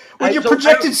 When your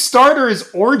projected starter is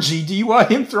Orji, do you want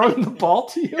him throwing the ball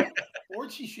to you?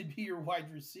 Orji should be your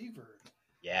wide receiver.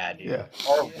 Yeah, dude. Yeah.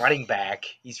 Or running back.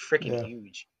 He's freaking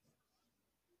huge.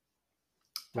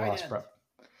 Lost, bro.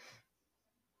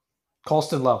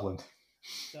 Colston Loveland.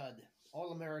 Stud.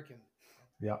 All-American.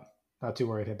 Yeah. Not too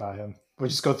worried about him. We'll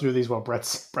just go through these while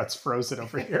Brett's frozen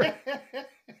over here.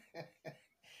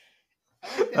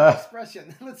 I like that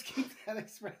expression. Let's keep that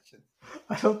expression.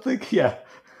 I don't think,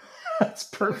 that's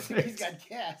perfect. He's got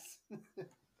gas.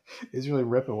 He's really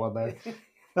ripping one there.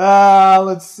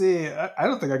 Let's see. I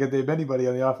don't think I can name anybody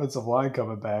on the offensive line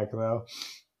coming back, though.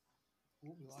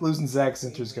 Losing Zach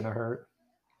Sinter's going to hurt.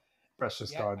 Brett's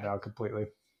just gone now completely.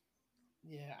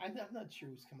 Yeah, I'm not sure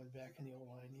who's coming back in the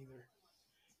O-line either.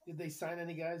 Did they sign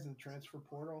any guys in the transfer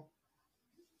portal?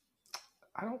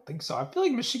 I don't think so. I feel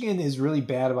like Michigan is really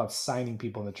bad about signing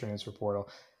people in the transfer portal.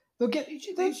 They'll get.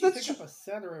 They usually pick up a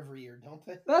center every year, don't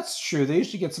they? That's true. They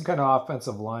usually get some kind of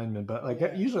offensive lineman,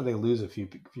 but usually they lose a few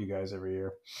guys every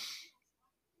year.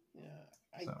 Yeah,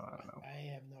 I don't know. I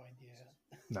have no idea.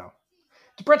 No.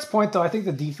 To Brett's point, though, I think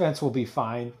the defense will be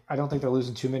fine. I don't think they're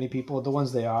losing too many people. The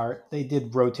ones they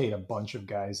did rotate a bunch of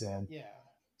guys in. Yeah.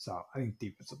 So I think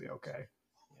defense will be okay.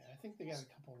 I think they got a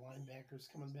couple of linebackers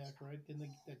coming back, right? Didn't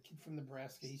that kid from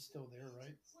Nebraska, he's still there,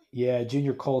 right? Yeah,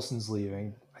 Junior Colson's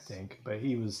leaving, I think, but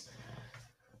he was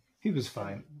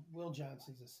fine. And Will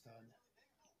Johnson's a stud.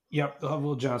 Yep, they'll have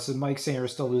Will Johnson. Mike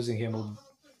Sanders still losing him.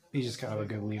 He's just kind of a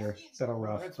good leader. That'll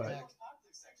rough, but back.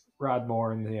 Rod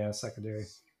Moore in the secondary.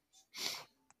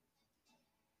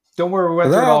 Don't worry, we went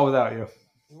through it all without you.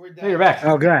 We're hey, you're back.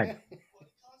 Oh, good.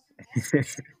 You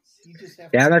just have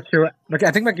Yeah, to. I'm not sure. Look,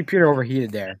 I think my computer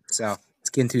overheated there, so it's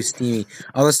getting too steamy.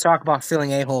 All this talk about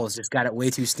filling a-holes just got it way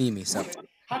too steamy. So Okay.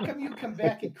 How come you come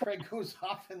back and Craig goes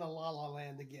off in the La La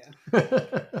Land again?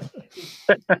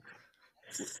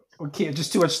 We can't,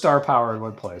 just too much star power in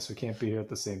one place. We can't be here at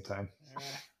the same time.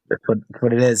 that's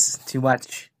what it is. Too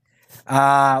much.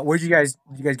 Did you guys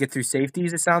get through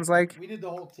safeties? It sounds like We did the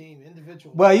whole team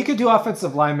individually. Well, you could do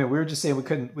offensive linemen. We were just saying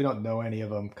we don't know any of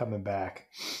them coming back.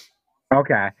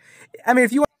 Okay. I mean,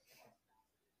 if you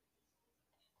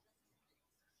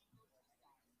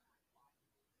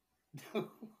Shit.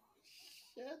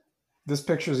 This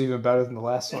picture is even better than the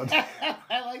last one.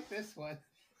 I like this one.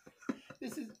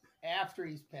 This is after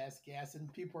he's passed gas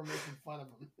and people are making fun of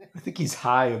him. I think he's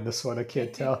high in this one. I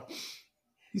can't tell.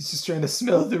 He's just trying to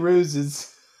smell the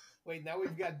roses. Wait, now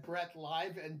we've got Brett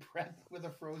live and Brett with a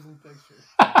frozen picture.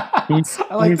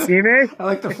 see me? I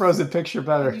like the frozen picture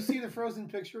better. Can you see the frozen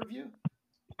picture of you?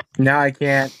 No, I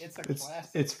can't. It's a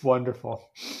classic. It's wonderful.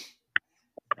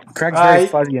 Craig's very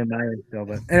fuzzy in my still,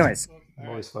 but anyways. I'm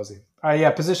always fuzzy. All right,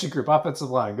 yeah, position group, offensive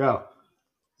line, go.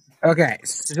 Okay,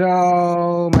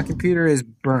 so my computer is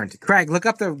burnt. Craig, look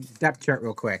up the depth chart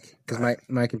real quick because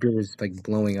my computer is like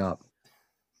blowing up.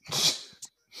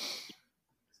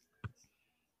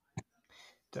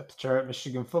 Depth chart,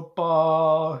 Michigan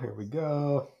football. Here we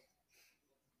go.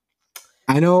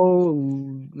 I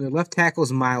know the left tackle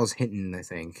is Miles Hinton, I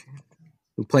think,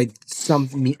 who played some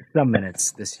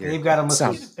minutes this year. They've got him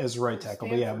listed as right tackle,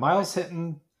 but yeah, Miles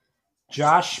Hinton,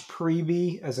 Josh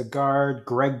Preby as a guard,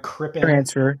 Greg Crippen.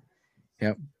 Transfer.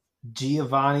 Yep.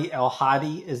 Giovanni El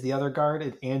Hadi is the other guard,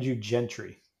 and Andrew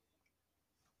Gentry.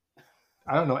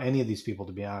 I don't know any of these people,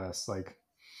 to be honest. Like,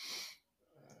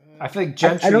 I feel like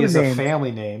Gentry is a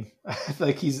family name. I feel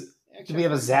like he's. Do we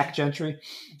have a Zach Gentry?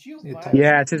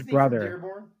 Yeah, it's his brother.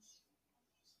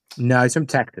 No, he's from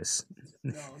Texas.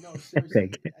 No,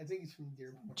 seriously. I think he's from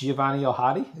Dearborn. Giovanni El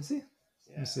Hadi, is he? Yeah.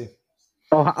 Let me see.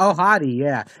 Oh, El Hadi,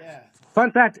 yeah.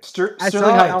 Fun fact: I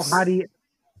saw El Hadi.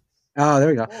 Oh, there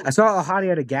we go. I saw El Hadi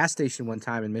at a gas station one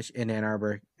time in Ann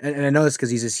Arbor, and I know this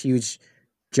because he's this huge,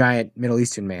 giant Middle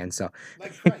Eastern man. So,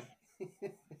 like Craig,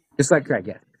 just like Craig,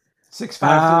 yeah. 6'5",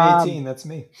 318. That's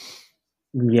me.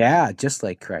 Yeah, just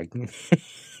like Craig.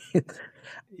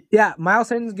 Yeah, Miles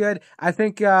Hinton's good. I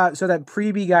think so. That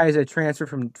Preby guy is a transfer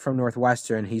from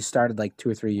Northwestern. He started like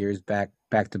 2 or 3 years back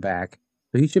to back,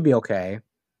 so he should be okay.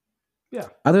 Yeah.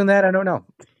 Other than that, I don't know.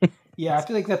 Yeah, I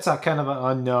feel like that's kind of an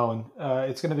unknown.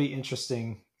 It's going to be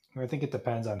interesting. I think it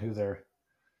depends on who their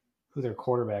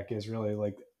quarterback is. Really,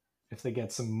 like if they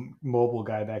get some mobile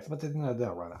guy back, but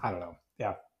they'll run it. I don't know.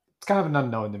 Yeah, it's kind of an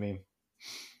unknown to me.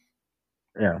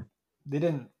 Yeah. They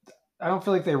didn't. I don't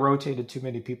feel like they rotated too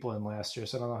many people in last year,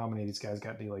 so I don't know how many of these guys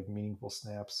got any like meaningful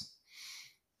snaps.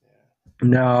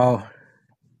 No.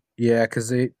 Yeah, because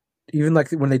they even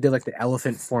like when they did like the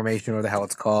elephant formation or the hell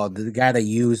it's called, the guy they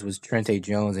used was Trente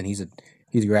Jones, and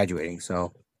he's graduating.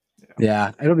 So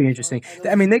yeah, it'll be interesting.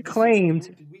 I mean,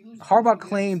 Harbaugh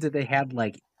claimed that they had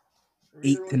like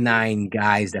 8 to 9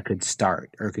 guys that could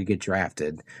start or could get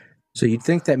drafted. So you'd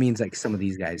think that means like some of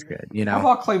these guys could, you know.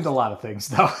 Harbaugh claimed a lot of things,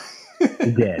 though.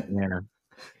 He did, yeah.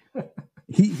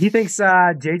 He thinks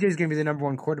JJ is going to be the number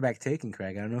 1 quarterback taken,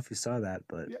 Craig. I don't know if you saw that,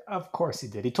 but yeah, of course he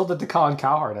did. He told it to Colin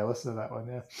Cowherd. I listened to that one.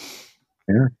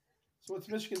 Yeah. So what's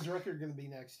Michigan's record going to be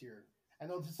next year? I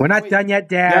know we're not done yet,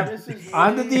 Dad.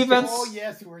 On the defense. Oh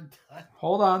yes, we're done.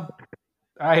 Hold on. All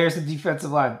right, here's the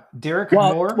defensive line. Derek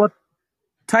Moore. Well,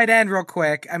 tight end, real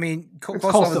quick. I mean,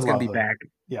 Colston's going to be back.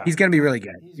 Yeah, he's going to be really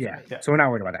good. Yeah. So we're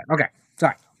not worried about that. Okay,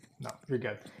 sorry. No, you're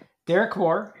good. Derek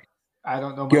Moore. I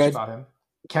don't know much about him.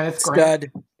 Kenneth Grant.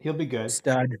 Stud. He'll be good.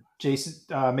 Stud.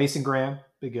 Mason Graham.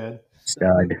 Be good.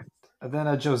 Stud. And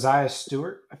then Josiah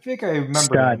Stewart. I think I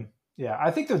remember him. Yeah,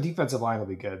 I think the defensive line will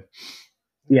be good.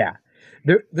 Yeah.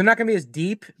 They're not going to be as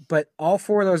deep, but all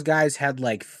 4 of those guys had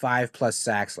like 5+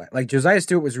 sacks. Like Josiah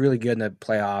Stewart was really good in the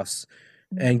playoffs.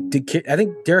 And I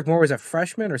think Derek Moore was a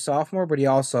freshman or sophomore, but he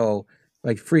also,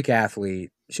 like, freak athlete,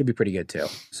 should be pretty good too.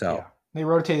 So yeah. They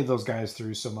rotated those guys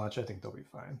through so much, I think they'll be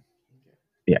fine.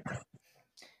 Yeah.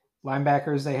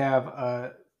 Linebackers, they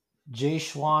have Jay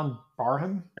Schwan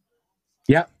Barham.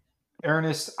 Yep.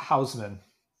 Ernest Hausman.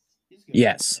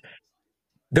 Yes.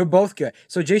 They're both good.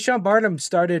 So Jay Sean Barnum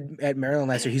started at Maryland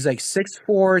last year. He's like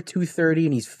 6'4", 230,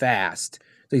 and he's fast.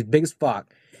 So he's big as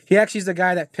fuck. He actually is the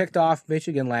guy that picked off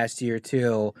Michigan last year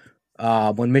too,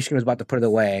 when Michigan was about to put it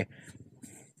away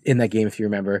in that game, if you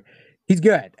remember. He's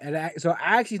good. And so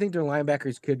I actually think their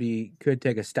linebackers could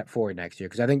take a step forward next year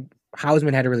because I think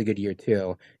Hausman had a really good year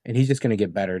too, and he's just going to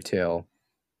get better too.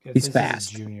 He's fast.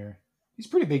 He's junior. He's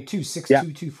pretty big too, 6'2",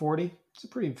 240. It's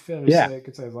a pretty fairly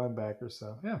good size linebacker.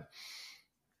 So yeah.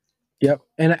 Yep,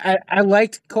 and I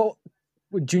liked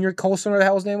Junior Colson, or the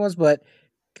hell his name was, but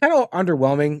kind of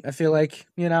underwhelming. I feel like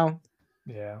Yeah,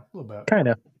 a little bit. Kind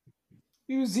of.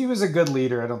 He was a good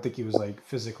leader. I don't think he was like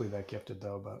physically that gifted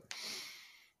though. But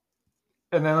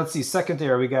and then let's see,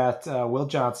 secondary we got Will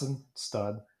Johnson,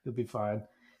 stud. He'll be fine.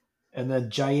 And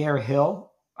then Jair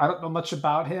Hill. I don't know much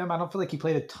about him. I don't feel like he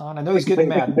played a ton. I know he's good in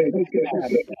Madden.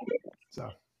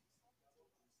 So.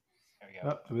 There we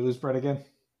go. Oh, did we lose Brett again?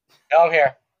 No, I'm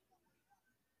here.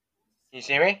 Can you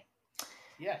see me?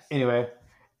 Yes. Anyway,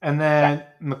 and then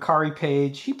Makari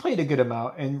Page, he played a good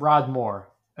amount, and Rod Moore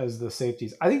as the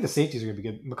safeties. I think the safeties are going to be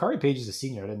good. Makari Page is a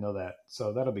senior. I didn't know that,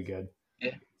 so that'll be good.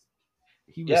 Yeah.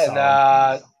 He was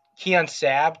solid. And Keon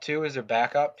Sabb too is their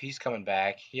backup. He's coming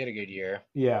back. He had a good year.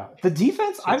 Yeah, the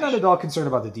defense. I'm not at all concerned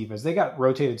about the defense. They got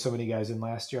rotated so many guys in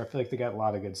last year. I feel like they got a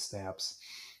lot of good snaps.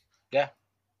 Yeah.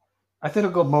 I think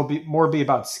it'll go more be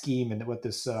about scheme and what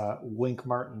this Wink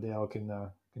Martindale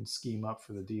can scheme up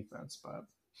for the defense. But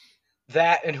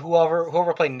that and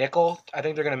whoever played nickel, I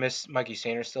think they're going to miss Mikey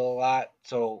Sanders still a lot.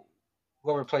 So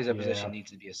whoever plays that position needs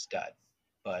to be a stud.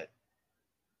 But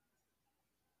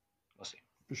we'll see.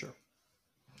 For sure.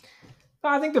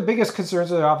 I think the biggest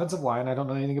concerns are the offensive line. I don't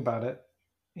know anything about it.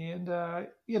 And,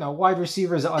 wide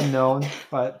receiver is unknown,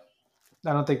 but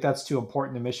I don't think that's too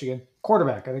important in Michigan.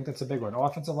 Quarterback, I think that's a big one.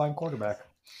 Offensive line, quarterback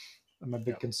are my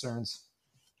big concerns.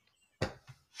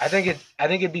 I think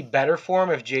it'd be better for him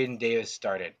if Jaden Davis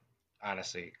started,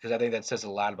 honestly, because I think that says a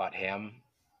lot about him.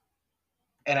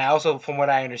 And I also, from what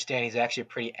I understand, he's actually a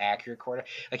pretty accurate quarterback.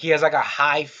 Like he has like a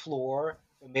high floor,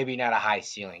 but maybe not a high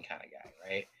ceiling kind of guy,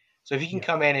 right? So if he can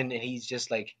come in and he's just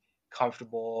like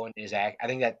comfortable and I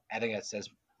think that says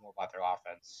more about their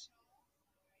offense.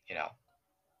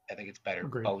 I think it's better.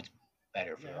 Bodes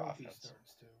better for their offense.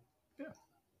 Yeah.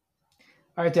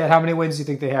 All right, Dad. How many wins do you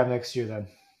think they have next year then?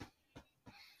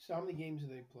 So how many games do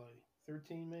they play?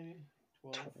 13 maybe?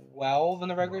 12 in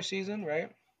the regular season,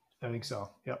 right? I think so.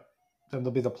 Yep. Then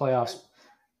there'll be the playoffs.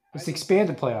 It's the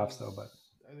expanded playoffs though, but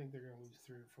I think they're going to lose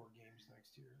 3 or 4 games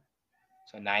next year.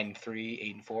 So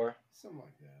 9-3, 8-4. Something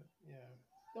like that. Yeah.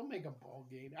 They'll make a ball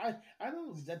game. I don't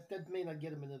know. That may not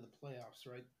get them into the playoffs,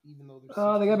 right? Even though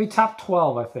they're they got to be top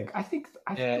 12, I think. I think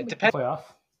it depends. Playoff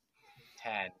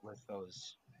 10 with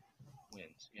those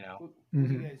wins, What do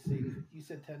you guys say? You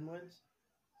said 10 wins?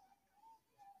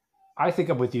 I think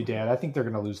I'm with you, Dad. I think they're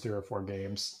going to lose 3 or 4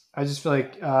 games. I just feel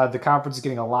like the conference is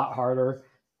getting a lot harder,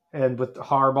 and with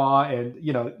Harbaugh and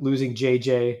losing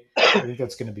JJ, I think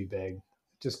that's going to be big.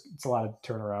 It's a lot of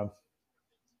turnaround.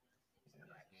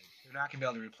 They're not going to be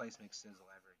able to replace McSizzle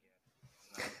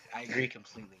ever again. I agree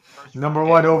completely. Number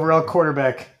 1 overall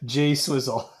quarterback, Jay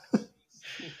Swizzle.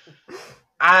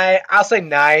 I'll say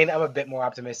 9. I'm a bit more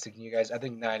optimistic than you guys. I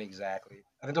think 9 exactly.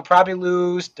 I think they'll probably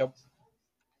lose. They'll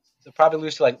probably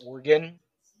lose to like Oregon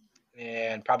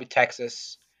and probably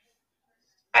Texas.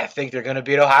 I think they're going to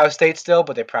beat Ohio State still,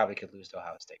 but they probably could lose to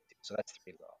Ohio State too. So that's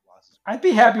 3 losses. I'd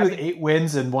be happy with 8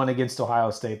 wins and 1 against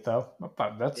Ohio State, though.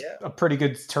 That's a pretty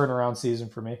good turnaround season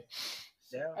for me.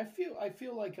 Yeah. I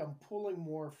feel like I'm pulling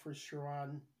more for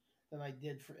Sharon than I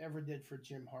did for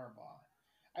Jim Harbaugh.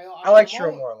 I like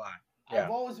Sharon more a lot. Yeah.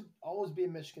 I've always been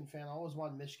a Michigan fan. I always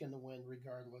want Michigan to win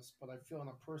regardless. But I feel on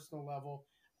a personal level,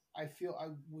 I feel I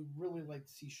would really like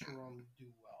to see Sharon do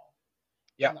well.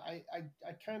 Yeah. And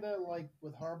I kind of like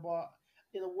with Harbaugh,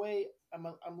 in a way, I'm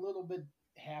a little bit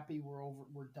happy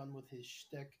we're done with his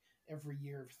shtick every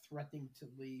year of threatening to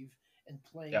leave and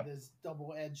playing this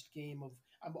double-edged game of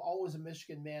I'm always a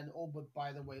Michigan man. Oh, but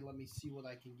by the way, let me see what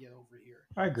I can get over here.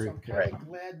 I agree. So I'm kind of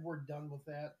glad we're done with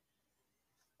that.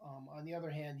 On the other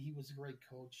hand, he was a great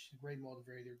coach, a great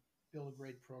motivator, built a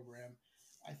great program.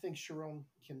 I think Sharon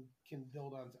can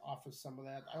build off of some of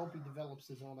that. I hope he develops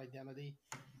his own identity,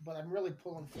 but I'm really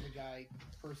pulling for the guy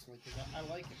personally because I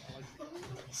like him.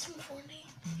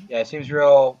 Yeah, it seems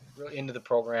real into the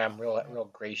program, real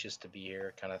gracious to be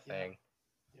here, kind of thing.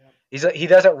 Yeah. He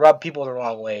doesn't rub people the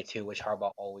wrong way too, which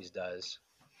Harbaugh always does.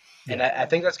 Yeah. And I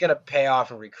think that's going to pay off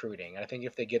in recruiting. I think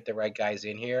if they get the right guys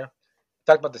in here, I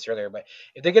talked about this earlier, but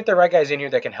if they get the right guys in here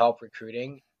that can help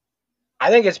recruiting, I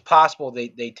think it's possible they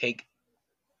take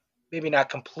maybe not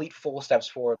complete full steps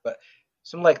forward, but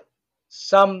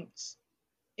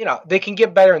they can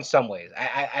get better in some ways.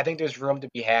 I think there's room to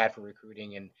be had for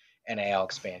recruiting and NIL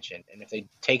expansion. And if they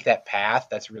take that path,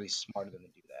 that's really smart of them to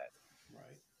do that.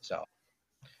 Right. So.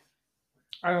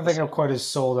 I don't think I'm quite as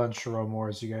sold on Sharon Moore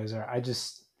as you guys are. I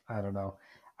don't know.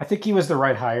 I think he was the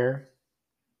right hire,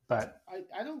 but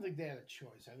I don't think they had a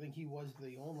choice. I think he was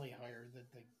the only hire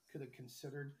that they could have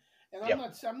considered. And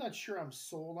I'm not sure I'm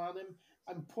sold on him,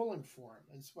 I'm pulling for him.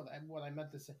 That's what I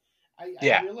meant to say.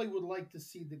 I really would like to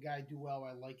see the guy do well.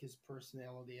 I like his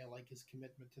personality. I like his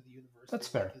commitment to the university. That's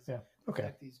fair. Yeah. Okay. The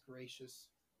fact he's gracious.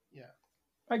 Yeah.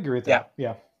 I agree with that.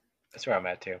 Yeah. That's where I'm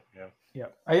at too. Yeah. Yeah.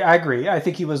 I agree. I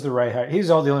think he was the right hire. He was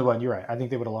the only one. You're right. I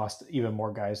think they would have lost even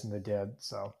more guys than they did.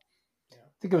 So I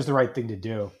think it was the right thing to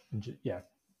do. Yeah.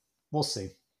 We'll see.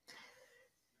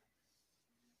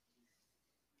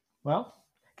 Well,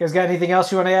 you guys got anything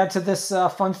else you want to add to this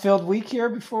fun-filled week here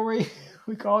before we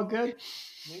call it good?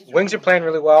 Wings are playing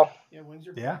really well. Yeah, Wings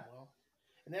are playing well.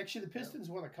 And actually, the Pistons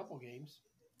won a couple games.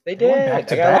 They did. Back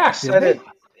to back, did they?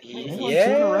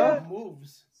 Yeah.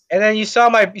 Moves. And then you saw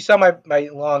my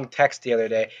long text the other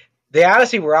day. They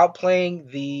honestly were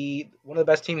outplaying one of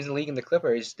the best teams in the league in the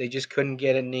Clippers. They just couldn't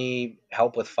get any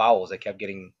help with fouls. They kept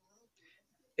getting.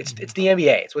 It's the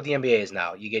NBA. It's what the NBA is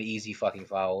now. You get easy fucking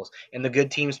fouls, and the good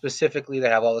teams specifically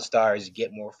that have all the stars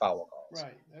get more foul calls.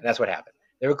 Right. And that's what happened.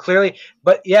 They were clearly,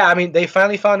 but yeah, I mean, they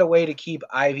finally found a way to keep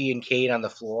Ivy and Cade on the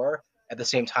floor at the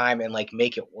same time and like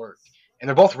make it work. And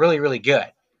they're both really, really good.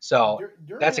 So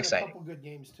that's exciting. A couple good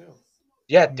games too.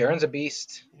 Yeah, Duran's a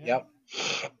beast. Yeah.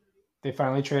 Yep. They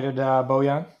finally traded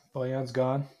Bojan. Bojan's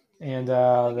gone, and the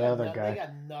other guy. They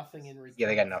got nothing in return. Yeah,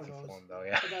 they got nothing for him though.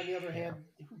 Yeah. But on the other hand,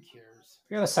 who cares?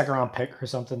 They got a second-round pick or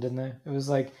something, didn't they? It was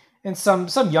like and some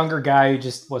younger guy who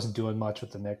just wasn't doing much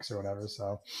with the Knicks or whatever.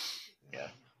 So yeah,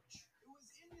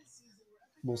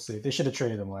 we'll see. They should have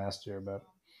traded him last year, but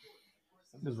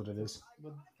it is what it is.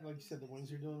 But like you said, the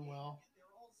Wings are doing well,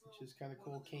 which is kind of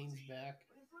cool. Kane's back.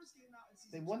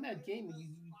 They won that game. You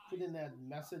put in that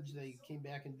message. They came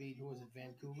back and beat, who was it,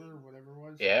 Vancouver or whatever it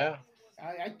was? Yeah.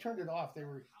 I turned it off. They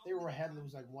were ahead. It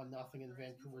was like 1-0, and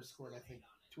Vancouver scored, I think,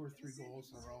 2 or 3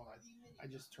 goals in a row. I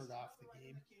just turned off the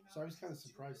game. So I was kind of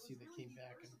surprised to see they came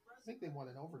back. And I think they won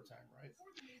in overtime, right?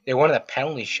 They won a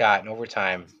penalty shot in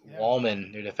overtime. Yeah.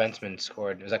 Wallman, their defenseman,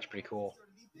 scored. It was actually pretty cool.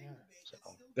 Yeah. So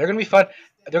they're going to be fun.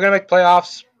 They're going to make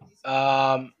playoffs.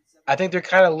 I think they're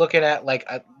kind of looking at like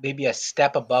maybe a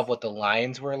step above what the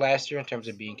Lions were last year in terms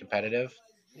of being competitive.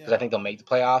 Because I think they'll make the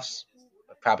playoffs,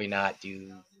 but probably not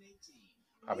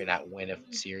win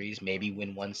a series. Maybe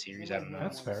win one series. I don't know.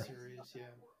 That's fair. Series, yeah.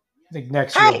 I think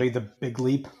next year will be the big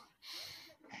leap.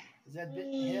 Is that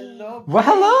hello? Well,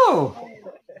 hello.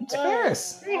 It's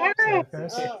Ferris. Hey, hi.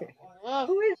 Ferris.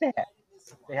 Who is that?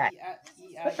 Say hi.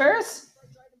 Hi, Ferris.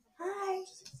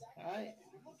 Hi.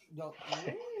 No.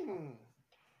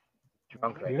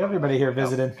 Drunk right You everybody here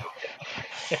visiting.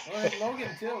 And Logan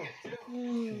too.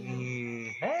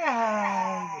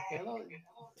 Hi. Hello,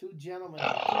 2 gentlemen. 2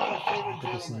 of my favorite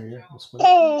Good to see gentlemen. you. We'll split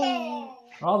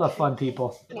it. All the fun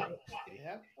people.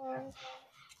 Yep.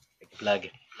 Plug.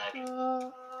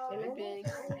 Hey,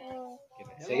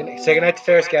 Say goodnight to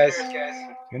Ferris, guys.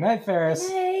 Good night, Ferris.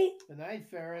 Good night,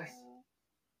 Ferris.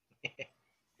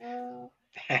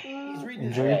 He's reading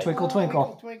Enjoy your Twinkle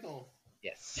Twinkle. Twinkle.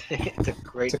 Yes, it's a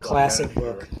great. It's a classic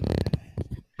book.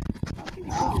 How can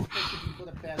you put this book if you put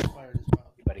a pacifier in his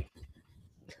mouth? Buddy.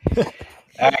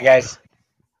 All right, guys.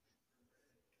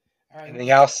 All right.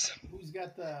 Anything else? Who's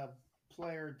got the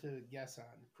player to guess on?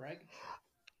 Craig?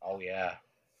 Oh yeah.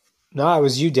 No, it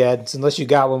was you, Dad. So unless you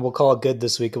got one, we'll call it good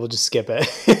this week and we'll just skip it.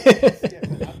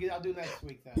 I'll do next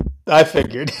week then. I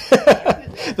figured.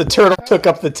 The turtle took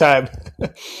up the time. I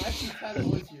actually thought it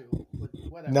was you, but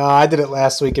whatever. No, I did it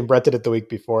last week and Brett did it the week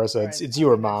before, so Right. it's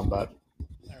you or Mom, but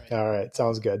All all right,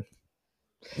 sounds good.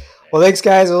 Well, thanks,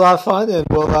 guys. It was a lot of fun, and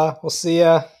we'll see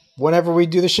you whenever we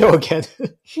do the show again.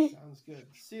 Sounds good.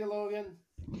 See you, Logan.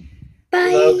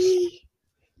 Bye.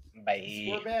 Bye.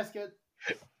 Score basket.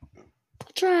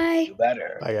 Try. You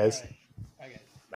better. Bye, guys. All right.